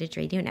on Heritage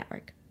Radio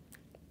Network.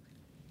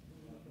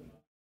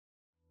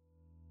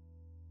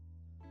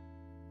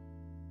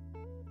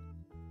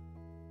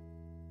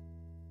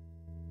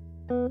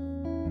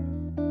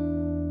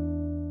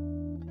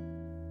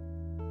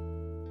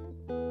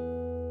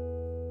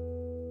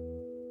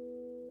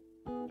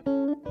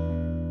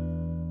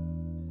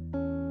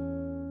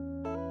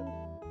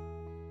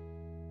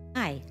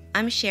 Hi,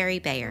 I'm Sherry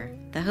Bayer,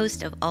 the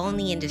host of All in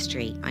the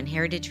Industry on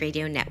Heritage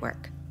Radio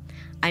Network.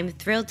 I'm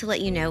thrilled to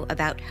let you know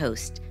about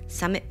HOST,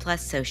 Summit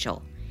Plus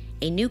Social,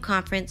 a new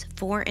conference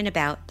for and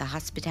about the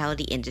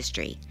hospitality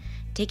industry,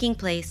 taking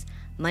place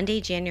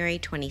Monday, January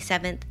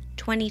 27th,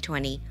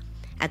 2020,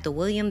 at the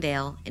William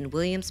Vale in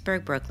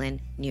Williamsburg, Brooklyn,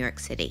 New York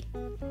City.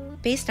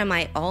 Based on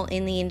my All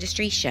in the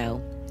Industry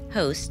show,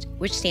 HOST,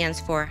 which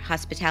stands for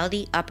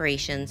Hospitality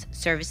Operations,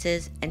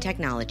 Services, and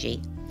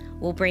Technology,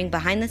 will bring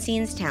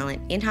behind-the-scenes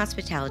talent in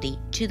hospitality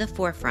to the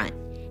forefront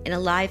in a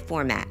live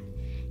format,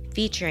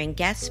 featuring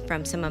guests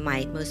from some of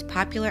my most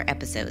popular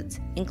episodes,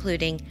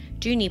 including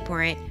Drew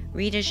Nieporent,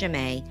 Rita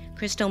Jamay,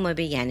 Crystal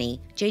Mobiani,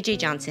 JJ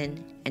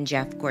Johnson, and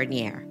Jeff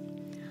Gordnier.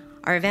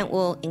 Our event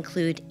will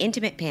include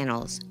intimate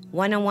panels,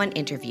 one-on-one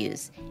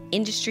interviews,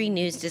 industry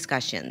news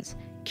discussions,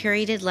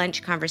 curated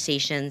lunch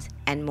conversations,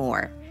 and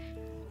more.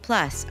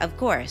 Plus, of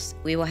course,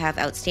 we will have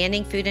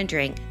outstanding food and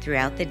drink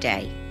throughout the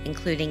day,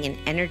 including an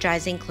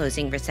energizing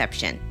closing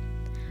reception.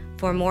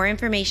 For more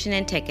information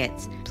and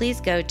tickets,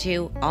 please go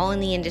to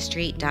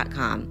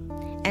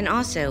allintheindustry.com. And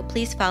also,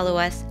 please follow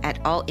us at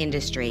All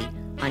Industry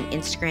on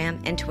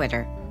Instagram and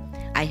Twitter.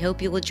 I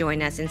hope you will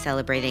join us in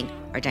celebrating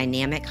our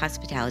dynamic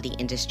hospitality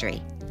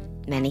industry.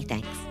 Many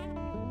thanks.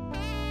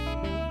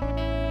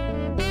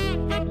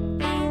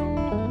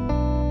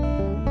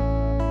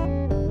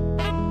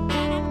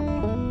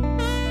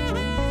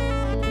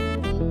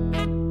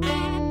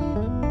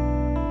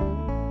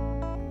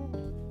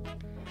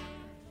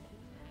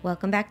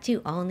 Welcome back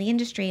to All in the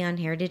Industry on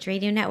Heritage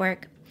Radio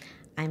Network.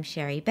 I'm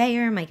Sherry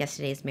Bayer. My guest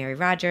today is Mary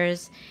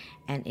Rodgers,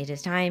 and it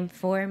is time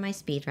for my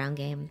speed round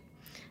game.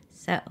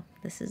 So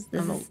this is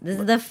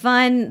the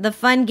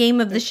fun game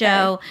of the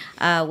show.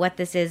 What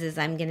this is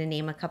I'm going to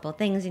name a couple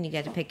things, and you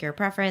get to pick your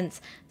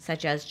preference,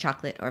 such as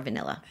chocolate or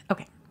vanilla.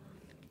 Okay.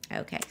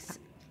 Okay. So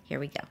here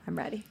we go. I'm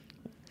ready.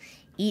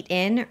 Eat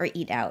in or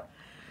eat out?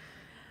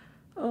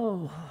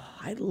 Oh,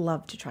 I'd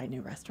love to try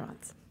new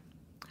restaurants.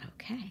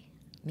 Okay.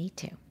 Me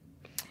too.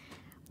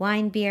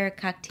 Wine, beer,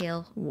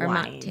 cocktail, or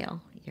Wine.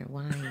 mocktail? Your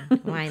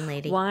wine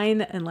lady.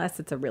 Wine, unless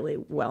it's a really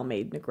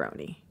well-made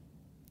Negroni.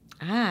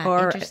 Ah,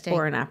 Or interesting.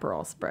 an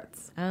Aperol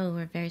Spritz. Oh,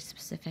 we're very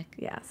specific.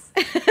 Yes.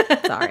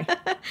 Sorry.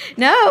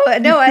 No,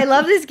 I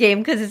love this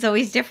game because it's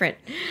always different.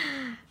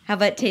 How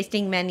about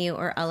tasting menu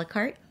or a la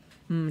carte?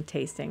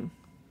 Tasting.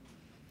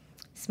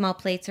 Small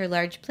plates or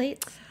large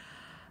plates?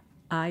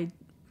 I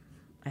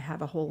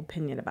have a whole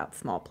opinion about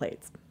small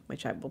plates,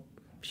 which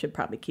should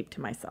probably keep to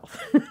myself.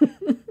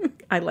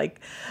 I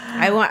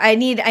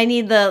need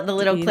the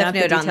little cliff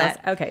note on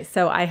that. Okay,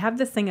 so I have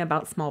this thing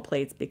about small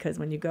plates because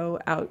when you go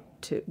out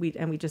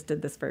we just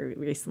did this very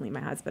recently. My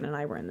husband and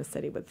I were in the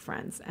city with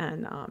friends,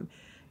 and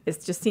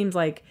it just seems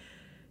like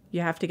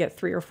you have to get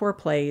 3 or 4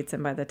 plates,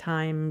 and by the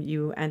time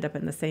you end up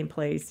in the same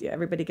place,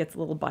 everybody gets a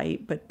little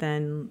bite, but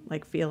then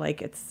feel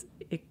like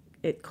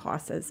it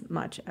costs as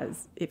much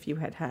as if you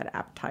had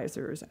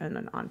appetizers and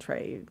an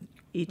entree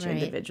each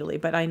individually.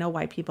 But I know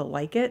why people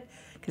like it,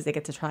 because they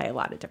get to try a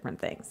lot of different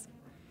things.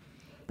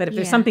 But if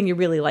there's something you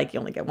really like, you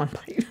only get 1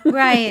 bite.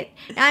 Right.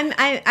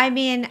 I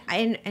mean,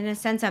 in a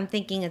sense, I'm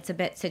thinking it's a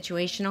bit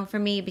situational for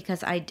me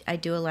because I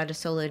do a lot of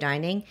solo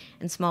dining,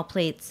 and small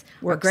plates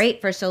are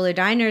great for solo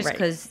diners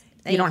because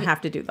you don't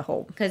have to do the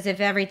whole. Because if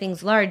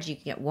everything's large, you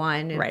can get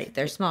one. And if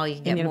they're small, you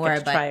can get more.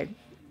 Get to try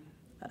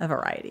a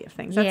variety of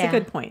things. That's a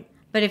good point.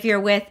 But if you're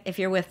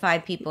with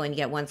 5 people and you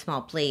get 1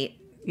 small plate,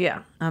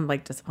 yeah, I'm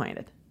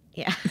disappointed.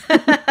 Yeah.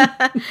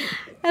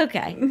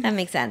 Okay, that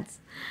makes sense.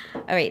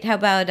 All right, how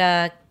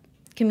about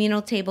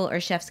communal table or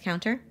chef's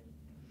counter?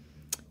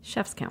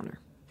 Chef's counter.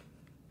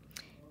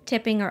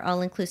 Tipping or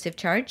all-inclusive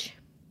charge?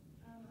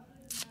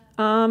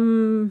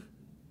 I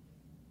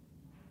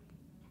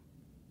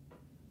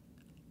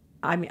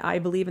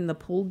believe in the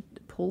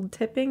pooled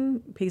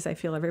tipping because I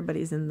feel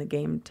everybody's in the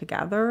game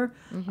together.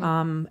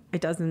 Mm-hmm.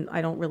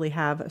 I don't really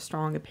have a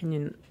strong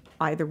opinion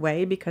either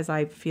way because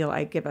I feel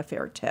I give a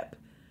fair tip.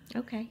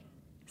 Okay.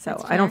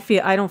 So I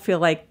don't feel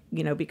like,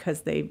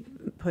 because they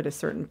put a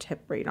certain tip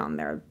rate on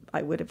there,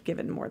 I would have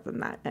given more than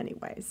that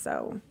anyway.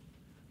 So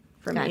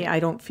for me, I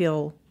don't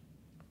feel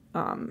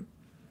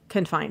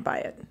confined by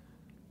it.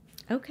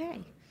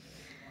 Okay.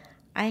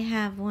 I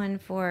have one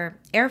for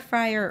air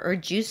fryer or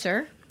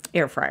juicer.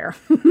 Air fryer.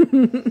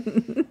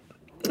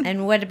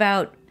 And what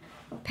about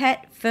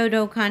pet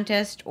photo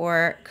contest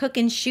or cook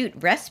and shoot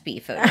recipe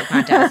photo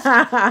contest?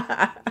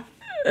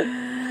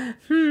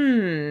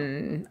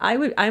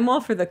 I'm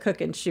all for the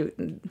cook and shoot.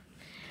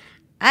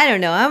 I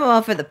don't know. I'm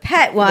all for the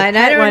pet one. The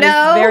pet I don't one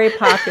know. Is very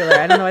popular.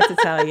 I don't know what to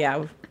tell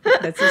you.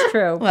 This is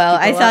true. Well,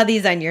 People I saw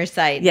these on your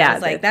site. Yeah, I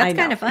was like, that's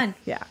kind of fun.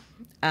 Yeah.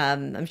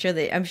 I'm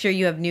sure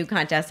you have new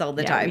contests all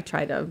the time. We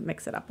try to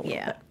mix it up a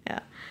little bit. Yeah.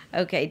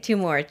 Okay, 2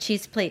 more.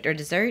 Cheese plate or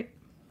dessert?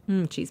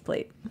 Cheese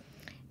plate.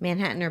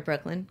 Manhattan or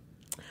Brooklyn?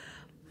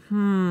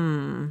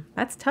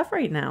 That's tough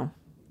right now.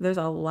 There's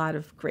a lot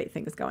of great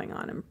things going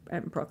on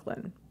in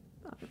Brooklyn.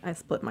 I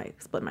split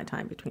my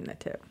time between the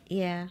two.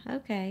 Yeah.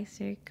 Okay.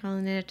 So you're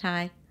calling it a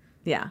tie.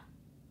 Yeah.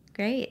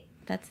 Great.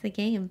 That's the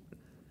game.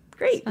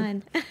 Great. It's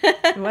fun.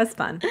 It was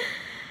fun.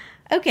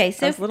 Okay.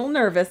 So I was a little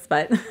nervous,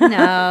 but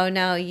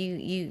no,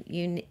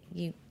 you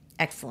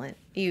excellent.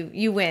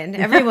 You win.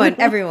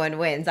 Everyone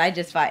wins.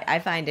 I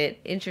find it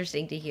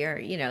interesting to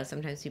hear.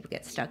 Sometimes people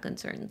get stuck on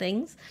certain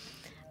things,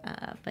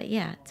 but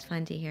yeah, it's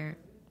fun to hear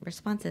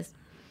responses.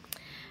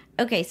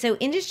 Okay, so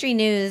industry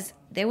news.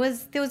 There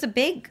was a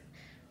big.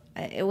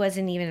 It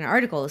wasn't even an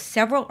article.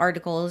 Several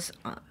articles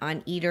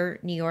on Eater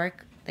New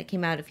York that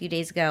came out a few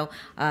days ago.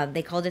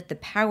 They called it the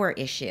power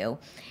issue,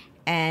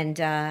 and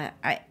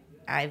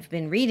I've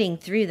been reading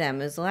through them.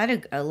 There's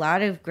a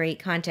lot of great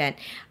content.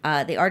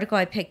 The article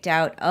I picked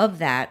out of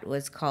that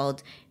was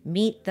called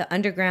 "Meet the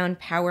Underground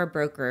Power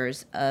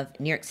Brokers of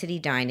New York City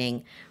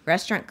Dining: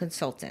 Restaurant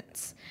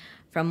Consultants."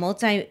 From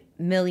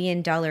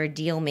multi-million-dollar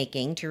deal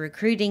making to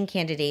recruiting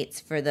candidates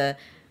for the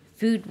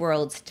food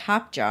world's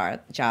top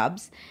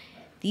jobs,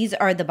 these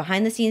are the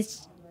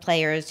behind-the-scenes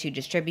players who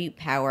distribute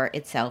power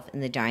itself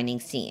in the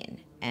dining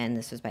scene. And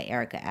this was by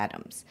Erica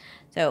Adams.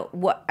 So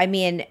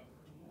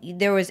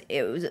it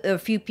was a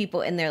few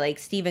people in there, like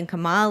Stephen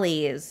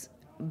Kamali is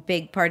a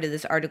big part of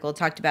this article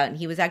talked about, and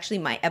he was actually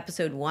my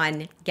episode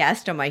 1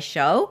 guest on my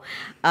show.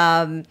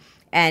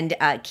 And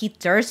Keith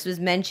Durst was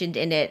mentioned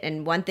in it.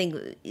 And one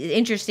thing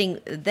interesting,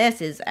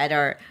 this is at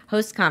our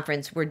host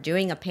conference, we're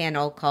doing a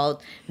panel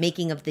called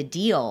Making of the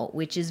Deal,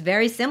 which is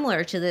very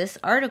similar to this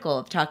article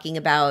of talking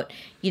about,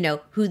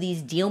 who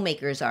these deal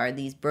makers are,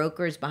 these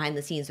brokers behind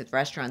the scenes with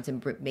restaurants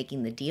and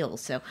making the deals.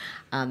 So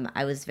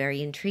I was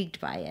very intrigued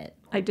by it.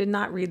 I did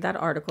not read that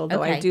article,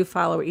 though Okay. I do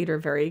follow Eater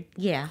very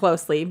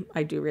closely.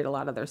 I do read a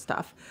lot of their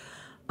stuff.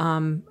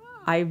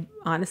 I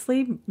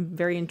honestly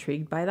very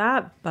intrigued by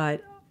that,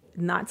 but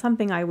not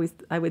something I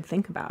would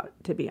think about,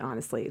 to be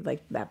honestly,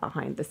 like that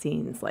behind the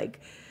scenes, like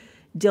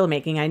deal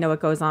making. I know it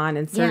goes on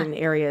in certain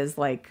areas,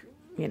 like,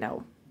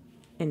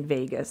 in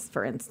Vegas,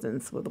 for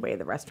instance, with the way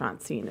the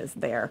restaurant scene is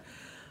there,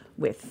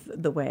 with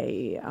the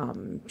way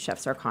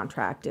chefs are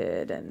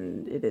contracted,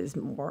 and it is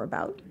more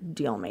about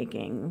deal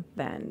making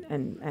than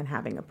and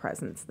having a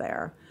presence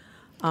there.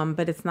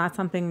 But it's not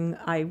something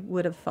I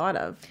would have thought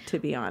of, to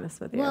be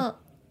honest with you. Well,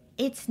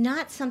 it's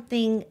not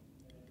something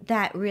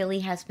that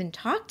really has been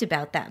talked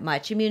about that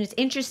much. I mean, it's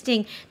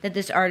interesting that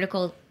this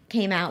article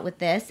came out with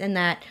this, and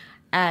that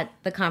at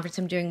the conference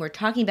I'm doing, we're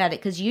talking about it,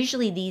 because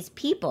usually these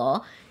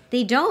people,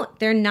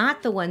 they're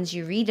not the ones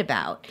you read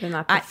about. They're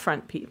not the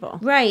front people.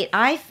 Right.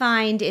 I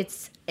find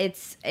it's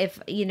if,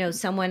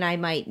 someone I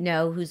might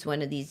know who's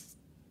one of these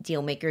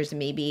deal makers,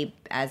 maybe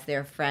as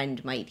their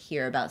friend might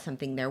hear about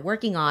something they're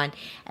working on,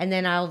 and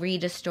then I'll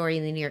read a story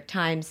in the New York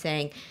Times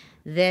saying,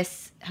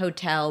 this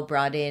hotel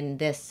brought in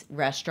this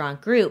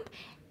restaurant group.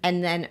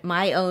 And then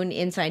my own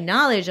inside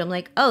knowledge, I'm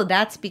like, oh,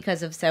 that's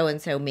because of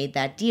so-and-so made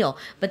that deal.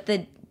 But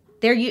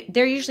they're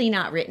usually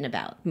not written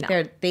about.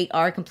 No. They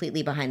are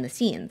completely behind the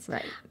scenes.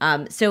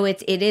 Right. So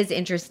it is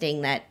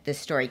interesting that this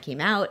story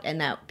came out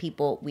and that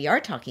we are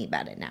talking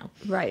about it now.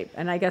 Right.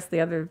 And I guess the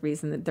other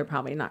reason that they're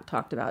probably not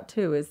talked about,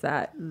 too, is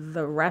that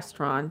the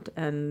restaurant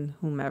and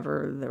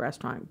whomever the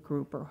restaurant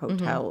group or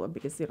hotel,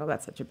 because,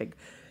 that's such a big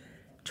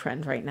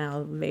trend right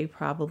now, they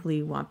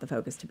probably want the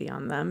focus to be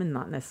on them and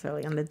not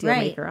necessarily on the deal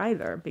maker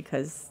either,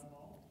 because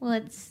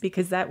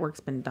that work's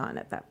been done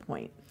at that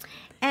point.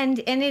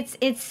 And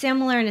it's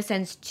similar in a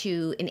sense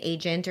to an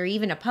agent or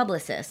even a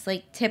publicist.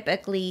 Like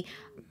typically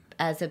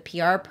as a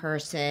PR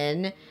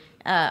person,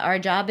 our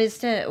job is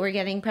we're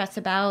getting press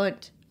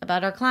about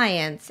our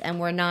clients, and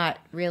we're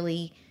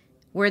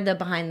the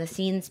behind the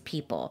scenes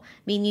people.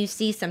 I mean, you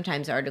see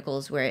sometimes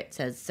articles where it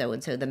says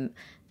so-and-so,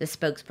 the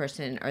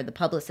spokesperson or the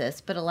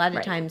publicist, but a lot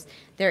of times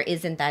there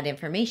isn't that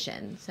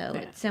information. So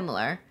it's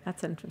similar.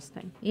 That's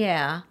interesting.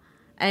 Yeah.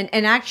 And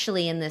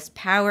actually in this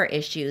power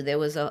issue, there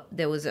was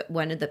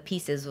one of the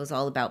pieces was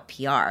all about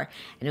PR,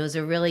 and it was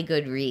a really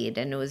good read,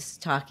 and it was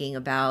talking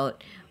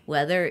about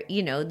whether,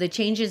 the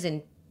changes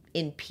in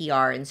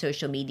PR and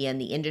social media in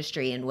the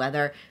industry, and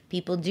whether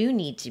people do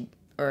need to,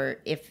 or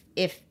if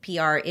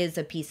PR is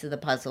a piece of the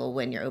puzzle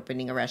when you're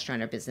opening a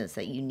restaurant or business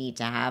that you need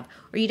to have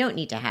or you don't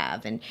need to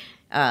have. And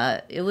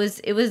it was,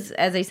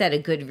 as I said, a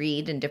good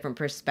read and different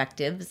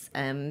perspectives.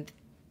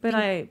 But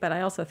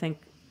I also think,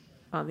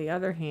 on the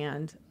other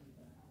hand,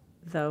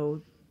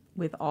 though,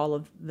 with all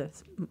of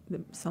this,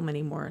 so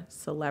many more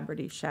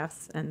celebrity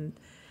chefs and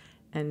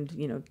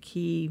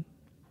key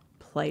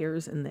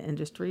players in the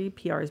industry,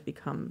 PR has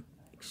become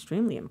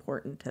extremely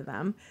important to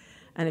them.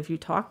 And if you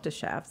talk to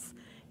chefs,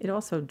 it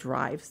also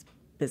drives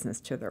business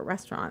to their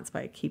restaurants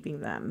by keeping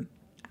them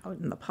out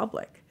in the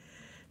public.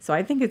 So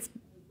I think it's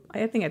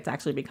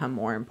actually become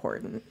more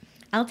important.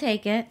 I'll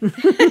take it.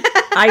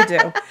 I do.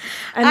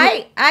 And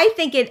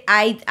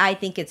I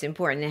think it's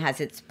important. It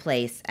has its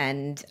place,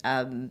 and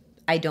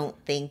I don't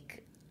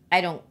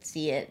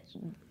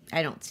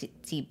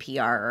see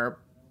PR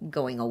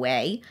going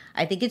away.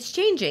 I think it's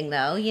changing,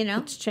 though.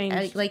 It's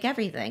changed, like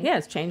everything. Yeah,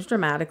 it's changed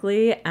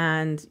dramatically,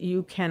 and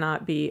you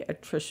can't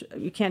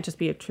just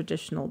be a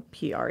traditional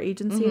PR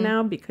agency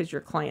now, because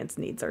your clients'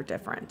 needs are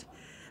different.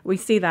 We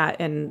see that,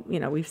 and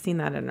we've seen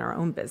that in our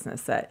own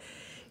business, that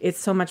it's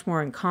so much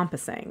more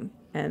encompassing,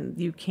 and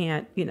you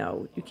can't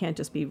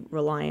just be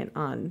reliant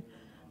on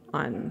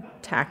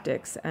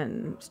tactics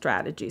and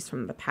strategies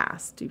from the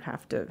past. You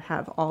have to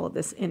have all of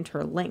this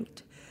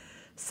interlinked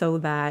so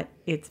that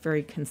it's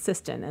very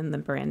consistent, and the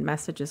brand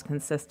message is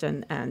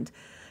consistent, and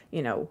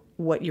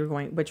what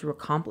you're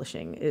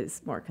accomplishing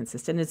is more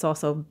consistent. It's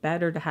also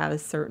better to have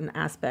certain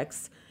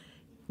aspects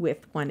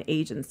with one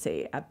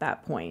agency at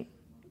that point,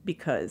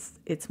 because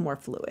it's more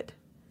fluid.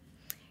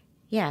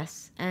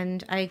 Yes,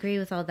 and I agree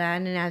with all that.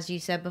 And as you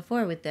said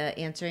before, with the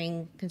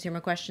answering consumer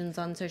questions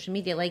on social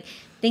media, like,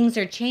 things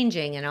are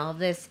changing, and all of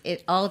this,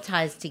 it all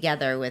ties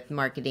together with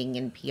marketing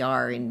and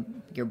PR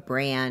and your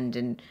brand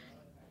and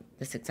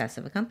the success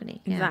of a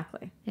company. Yeah.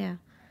 Exactly. Yeah.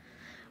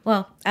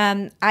 Well,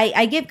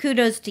 I give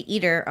kudos to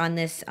Eater on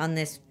this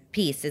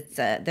piece. It's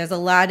there's a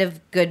lot of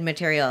good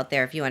material out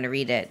there if you want to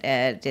read it.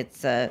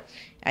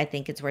 I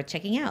think it's worth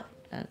checking out.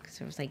 Because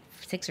there was like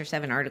 6 or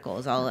 7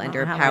 articles all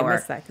under Power. I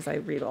missed that because I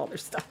read all their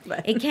stuff.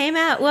 But. It came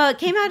out. Well,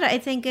 I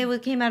think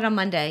it came out on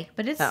Monday,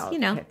 but it's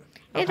okay.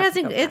 It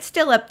hasn't. It's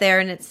still up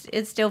there, and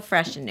it's still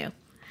fresh and new.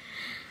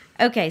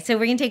 Okay, so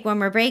we're gonna take one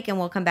more break, and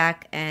we'll come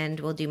back and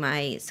we'll do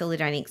my solo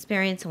dining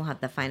experience, and we'll have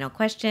the final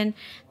question.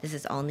 This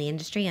is All in the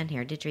Industry on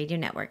Heritage Radio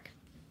Network.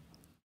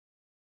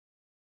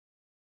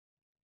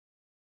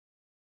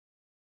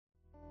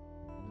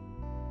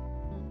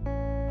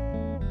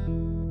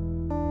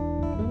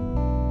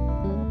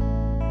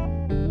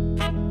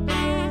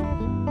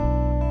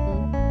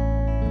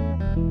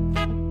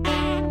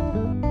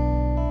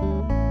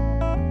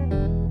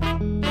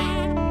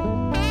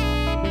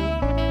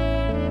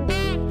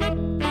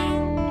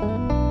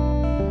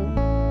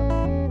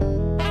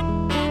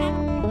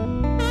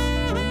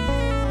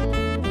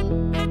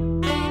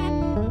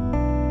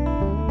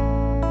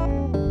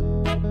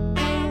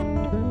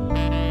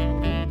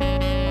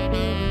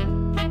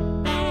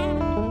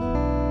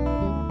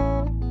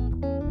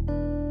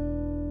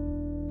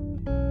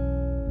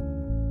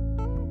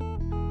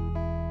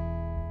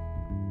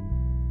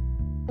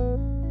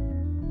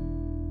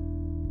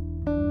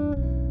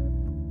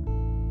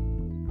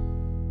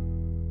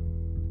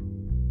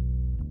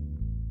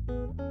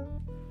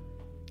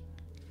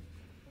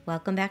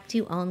 Welcome back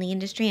to All in the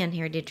Industry on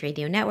Heritage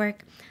Radio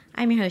Network.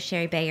 I'm your host,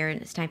 Sherry Bayer,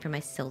 and it's time for my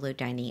solo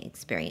dining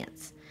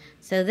experience.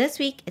 So this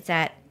week, it's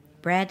at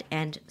Bread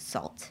and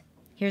Salt.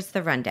 Here's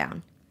the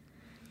rundown.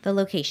 The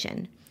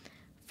location,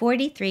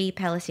 43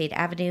 Palisade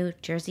Avenue,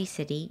 Jersey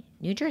City,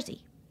 New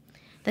Jersey.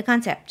 The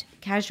concept,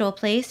 casual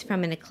place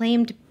from an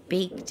acclaimed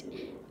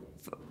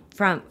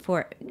from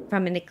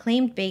an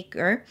acclaimed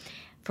baker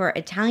for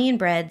Italian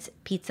breads,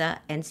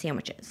 pizza, and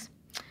sandwiches.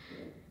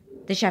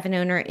 The chef and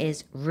owner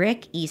is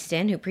Rick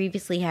Easton, who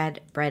previously had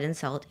Bread and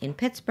Salt in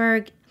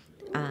Pittsburgh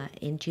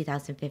in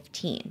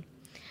 2015.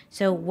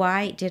 So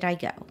why did I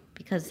go?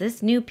 Because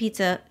this new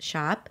pizza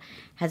shop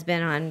has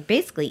been on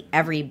basically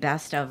every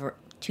best of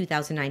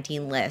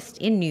 2019 list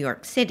in New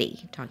York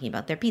City, talking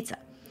about their pizza.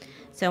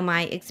 So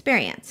my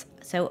experience.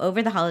 So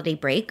over the holiday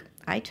break,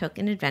 I took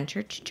an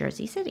adventure to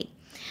Jersey City.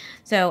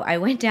 So I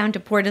went down to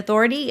Port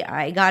Authority.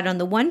 I got on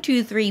the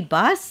 123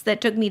 bus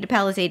that took me to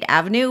Palisade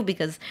Avenue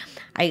because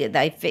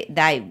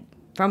I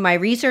from my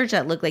research,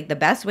 that looked like the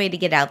best way to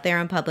get out there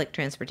on public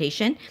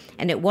transportation.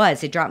 And it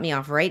was. It dropped me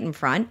off right in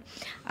front.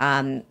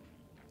 I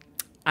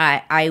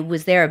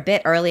was there a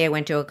bit early. I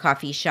went to a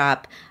coffee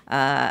shop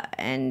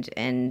and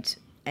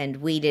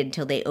waited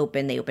till they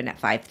opened. They opened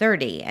at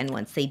 5:30. And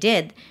once they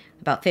did,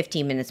 about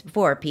 15 minutes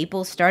before,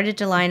 people started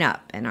to line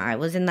up, and I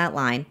was in that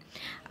line.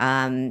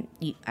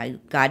 I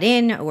got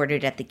in,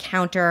 ordered at the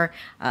counter.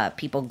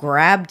 People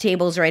grabbed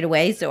tables right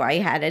away, so I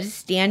had a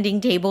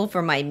standing table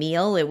for my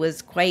meal. It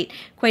was quite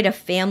a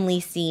family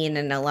scene,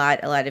 and a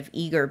lot of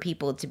eager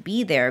people to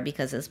be there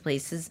because this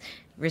place has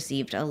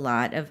received a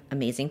lot of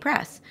amazing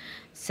press.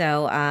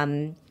 So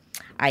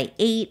I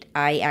ate.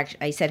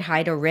 I said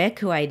hi to Rick,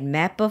 who I'd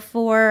met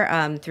before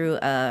through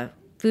a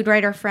food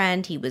writer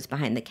friend. He was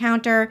behind the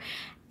counter.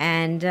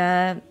 And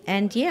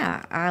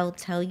yeah, I'll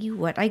tell you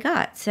what I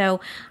got. So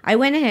I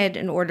went ahead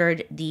and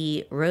ordered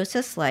the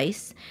Rosa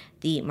slice,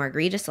 the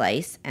margarita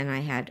slice, and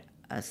I had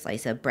a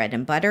slice of bread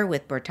and butter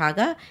with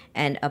Bortaga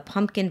and a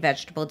pumpkin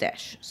vegetable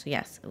dish. So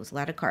yes, it was a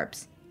lot of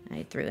carbs.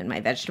 I threw in my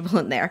vegetable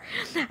in there.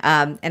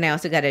 And I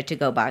also got a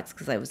to-go box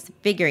because I was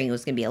figuring it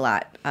was going to be a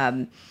lot.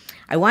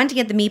 I wanted to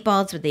get the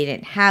meatballs, but they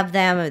didn't have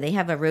them. Or they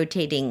have a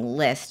rotating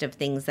list of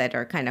things that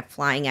are kind of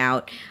flying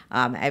out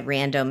at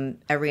random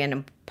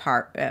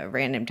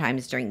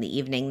times during the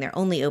evening. They're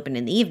only open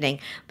in the evening,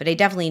 but I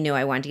definitely knew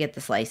I wanted to get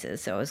the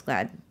slices, so I was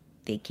glad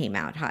they came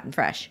out hot and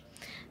fresh.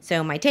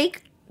 So my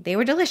take, they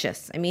were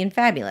delicious. I mean,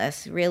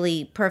 fabulous.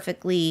 Really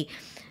perfectly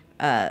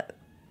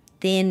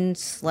thin,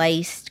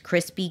 sliced,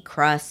 crispy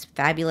crust,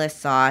 fabulous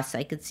sauce.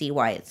 I could see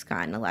why it's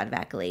gotten a lot of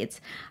accolades.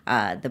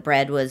 The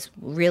bread was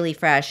really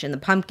fresh, and the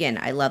pumpkin,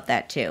 I love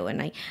that too.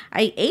 And I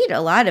ate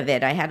a lot of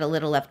it. I had a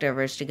little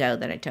leftovers to go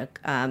that I took,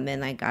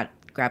 and I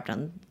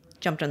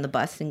jumped on the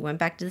bus and went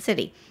back to the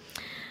city.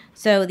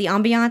 So the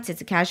ambiance,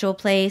 it's a casual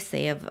place.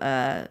 They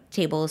have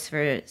tables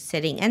for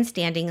sitting and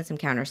standing and some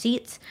counter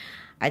seats.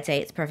 I'd say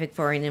it's perfect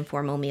for an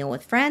informal meal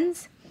with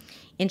friends.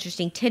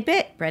 Interesting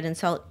tidbit, Bread and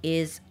Salt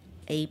is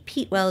a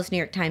Pete Wells New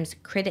York Times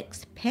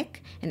Critics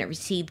Pick, and it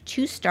received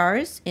 2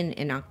 stars in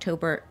an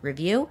October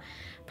review.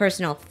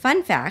 Personal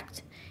fun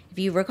fact, if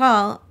you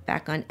recall,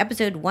 back on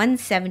episode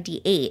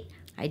 178,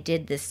 I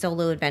did this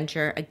solo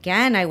adventure.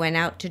 Again, I went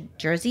out to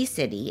Jersey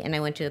City, and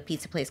I went to a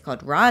pizza place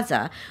called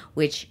Raza,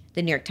 which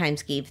the New York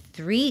Times gave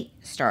 3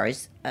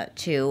 stars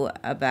to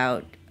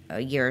about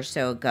a year or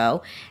so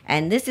ago.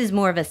 And this is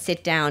more of a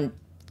sit-down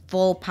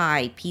full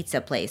pie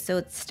pizza place. So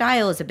its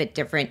style is a bit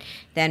different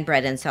than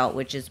Bread and Salt,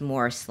 which is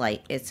more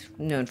it's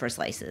known for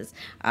slices.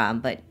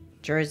 But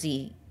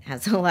Jersey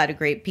has a lot of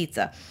great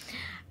pizza.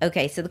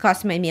 Okay, so the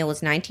cost of my meal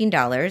was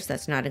 $19.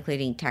 That's not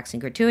including tax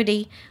and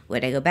gratuity.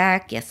 Would I go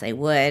back? Yes, I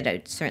would.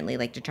 I'd certainly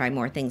like to try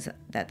more things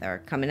that are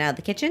coming out of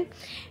the kitchen.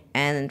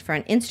 And for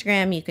on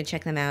Instagram, you can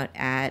check them out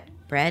at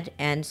Bread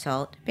and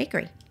Salt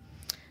Bakery.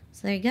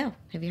 So there you go.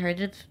 Have you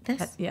heard of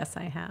this? Yes,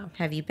 I have.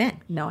 Have you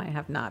been? No, I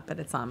have not, but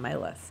it's on my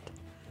list.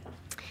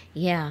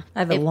 Yeah. I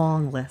have a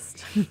long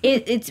list.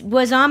 It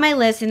was on my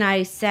list, and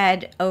I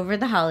said over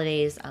the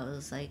holidays, I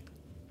was like,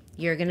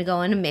 you're going to go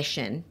on a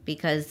mission,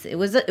 because it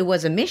was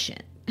a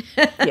mission.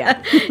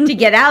 Yeah. To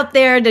get out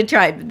there, to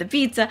try the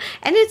pizza.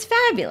 And it's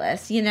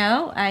fabulous, you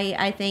know?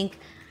 I think,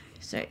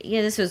 so,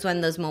 yeah, this was one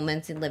of those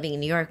moments in living in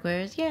New York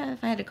where, if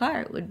I had a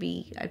car,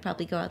 I'd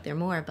probably go out there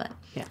more, but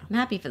yeah. I'm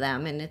happy for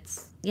them, and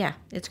it's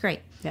great.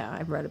 Yeah,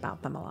 I've read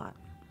about them a lot.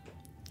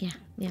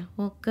 Yeah.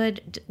 Well,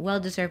 good,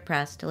 well-deserved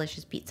press,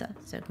 delicious pizza.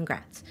 So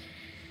congrats.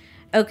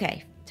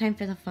 Okay, time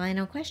for the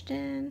final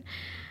question.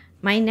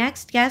 My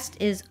next guest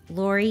is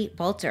Lori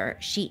Balter.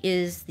 She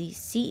is the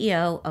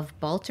CEO of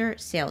Balter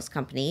Sales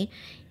Company,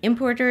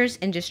 importers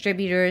and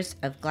distributors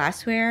of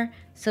glassware,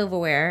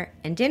 silverware,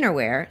 and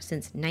dinnerware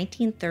since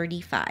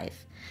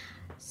 1935.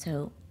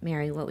 So,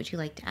 Mary, what would you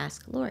like to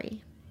ask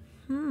Lori?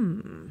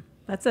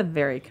 That's a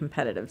very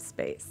competitive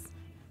space,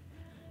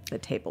 the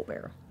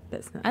tableware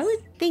business. I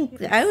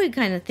would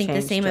kind of think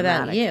the same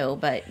about you,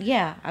 but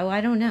yeah, I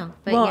don't know.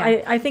 But well,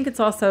 yeah. I think it's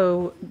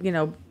also,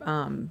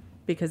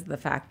 because of the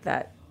fact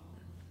that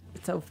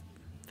it's so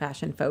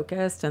fashion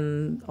focused,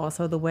 and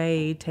also the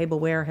way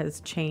tableware has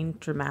changed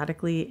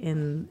dramatically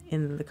in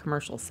the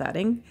commercial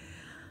setting,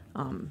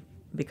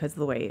 because of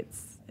the way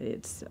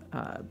it's.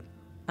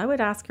 I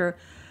would ask her,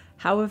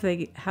 how have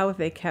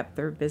they kept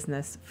their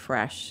business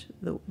fresh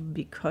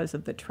because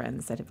of the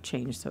trends that have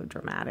changed so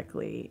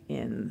dramatically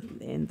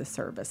in the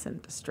service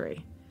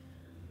industry?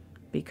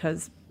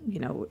 Because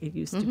it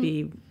used to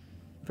be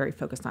very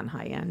focused on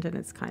high end, and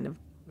it's kind of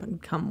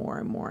become more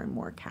and more and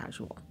more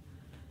casual.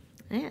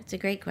 Yeah, it's a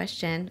great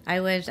question.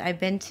 I've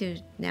been to,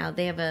 now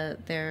they have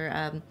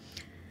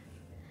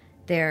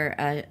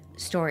their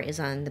store is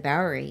on the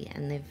Bowery,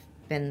 and they've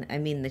been,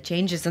 the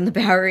changes on the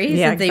Bowery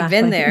since they've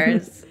been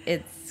there.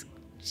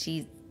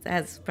 She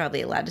has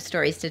probably a lot of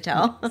stories to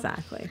tell.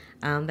 Exactly.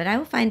 But I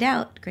will find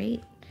out.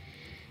 Great.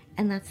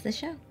 And that's the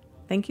show.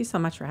 Thank you so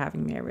much for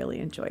having me. I really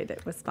enjoyed it.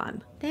 It was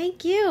fun.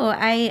 Thank you.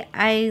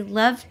 I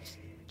loved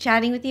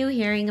chatting with you,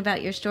 hearing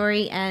about your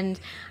story, and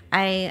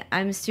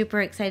I'm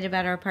super excited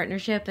about our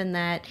partnership and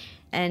that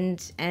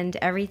and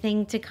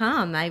everything to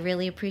come. I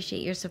really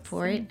appreciate your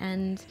support,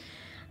 and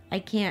I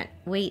can't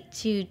wait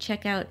to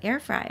check out air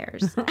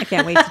fryers. I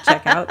can't wait to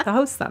check out the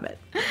Host Summit.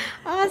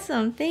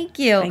 Awesome. Thank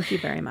you. Thank you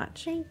very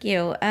much. Thank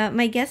you.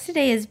 My guest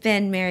today has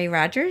been Mary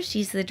Rodgers.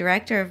 She's the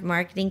Director of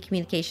Marketing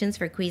Communications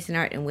for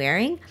Cuisinart and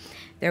Waring.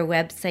 Their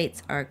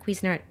websites are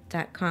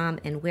Cuisinart.com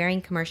and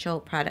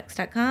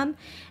WaringCommercialProducts.com,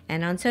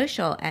 and on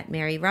social at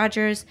Mary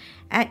Rodgers,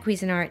 at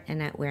Cuisinart,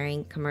 and at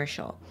Waring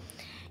Commercial.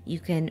 You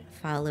can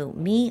follow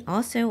me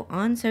also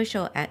on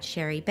social at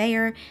Sherry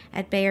Bayer,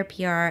 at Bayer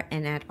PR,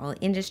 and at All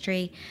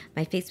Industry.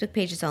 My Facebook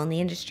page is All in the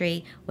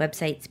Industry.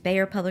 Websites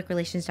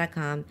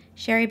BayerPublicRelations.com,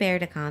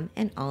 SherryBayer.com,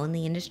 and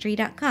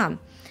AllInTheIndustry.com.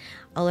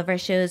 All of our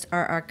shows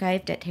are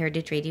archived at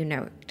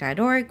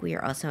heritageradionetwork.org. We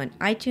are also on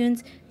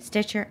iTunes,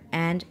 Stitcher,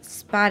 and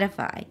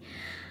Spotify.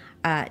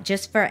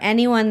 Just for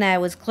anyone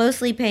that was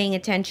closely paying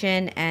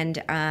attention,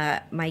 and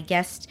my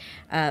guest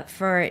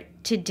for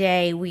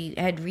today, we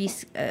had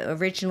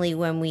originally,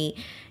 when we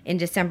in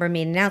December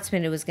made an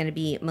announcement, it was going to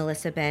be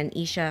Melissa Ben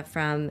Isha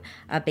from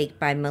Baked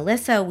by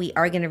Melissa. We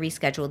are going to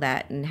reschedule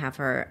that and have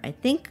her, I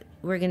think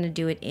we're going to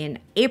do it in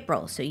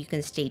April, so you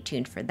can stay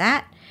tuned for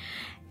that.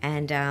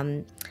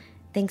 And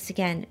thanks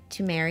again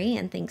to Mary,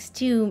 and thanks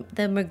to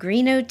the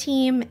Magrino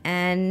team,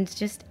 and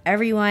just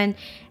everyone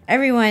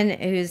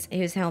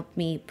who's helped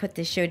me put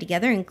this show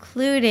together,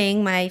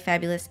 including my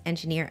fabulous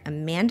engineer,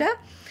 Amanda.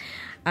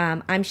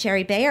 I'm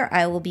Sherry Bayer.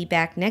 I will be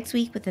back next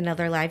week with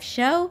another live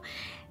show.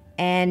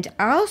 And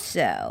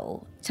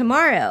also,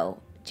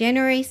 tomorrow,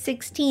 January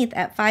 16th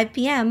at 5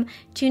 p.m.,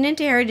 tune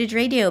into Heritage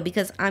Radio,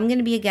 because I'm going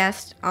to be a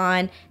guest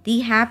on the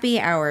Happy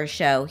Hour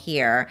show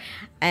here.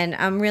 And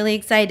I'm really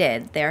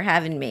excited. They're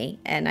having me,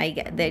 and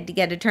they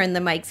get to turn the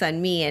mics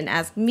on me and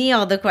ask me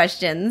all the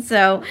questions.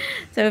 So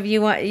if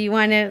you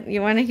want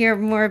to hear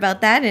more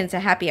about that, and it's a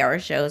happy hour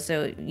show,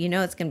 so you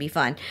know it's going to be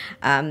fun.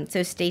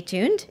 So stay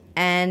tuned,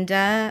 and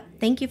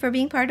thank you for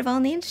being part of All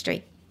in the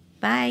Industry.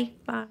 Bye.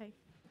 Bye.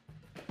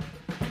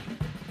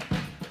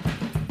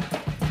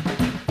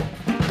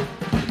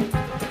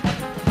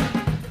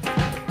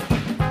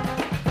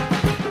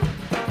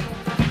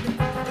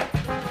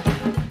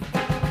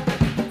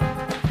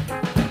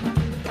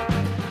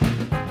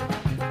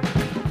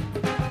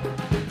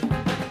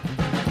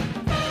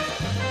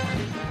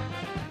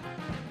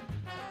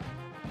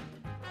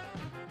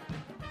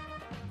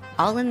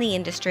 All in the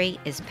Industry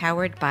is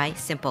powered by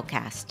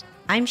Simplecast.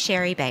 I'm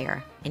Sherry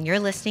Bayer, and you're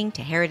listening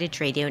to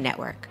Heritage Radio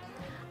Network,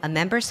 a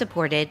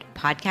member-supported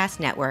podcast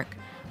network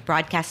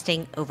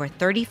broadcasting over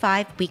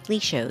 35 weekly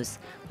shows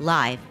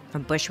live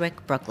from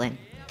Bushwick, Brooklyn.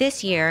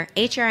 This year,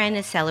 HRN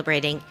is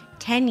celebrating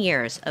 10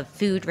 years of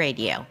food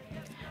radio.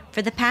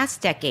 For the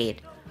past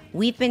decade,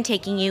 we've been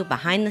taking you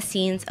behind the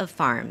scenes of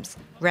farms,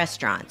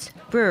 restaurants,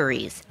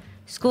 breweries,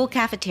 school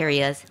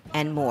cafeterias,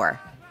 and more.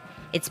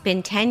 It's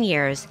been 10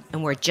 years,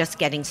 and we're just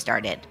getting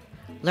started.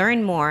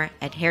 Learn more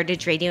at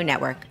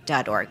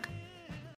heritageradionetwork.org.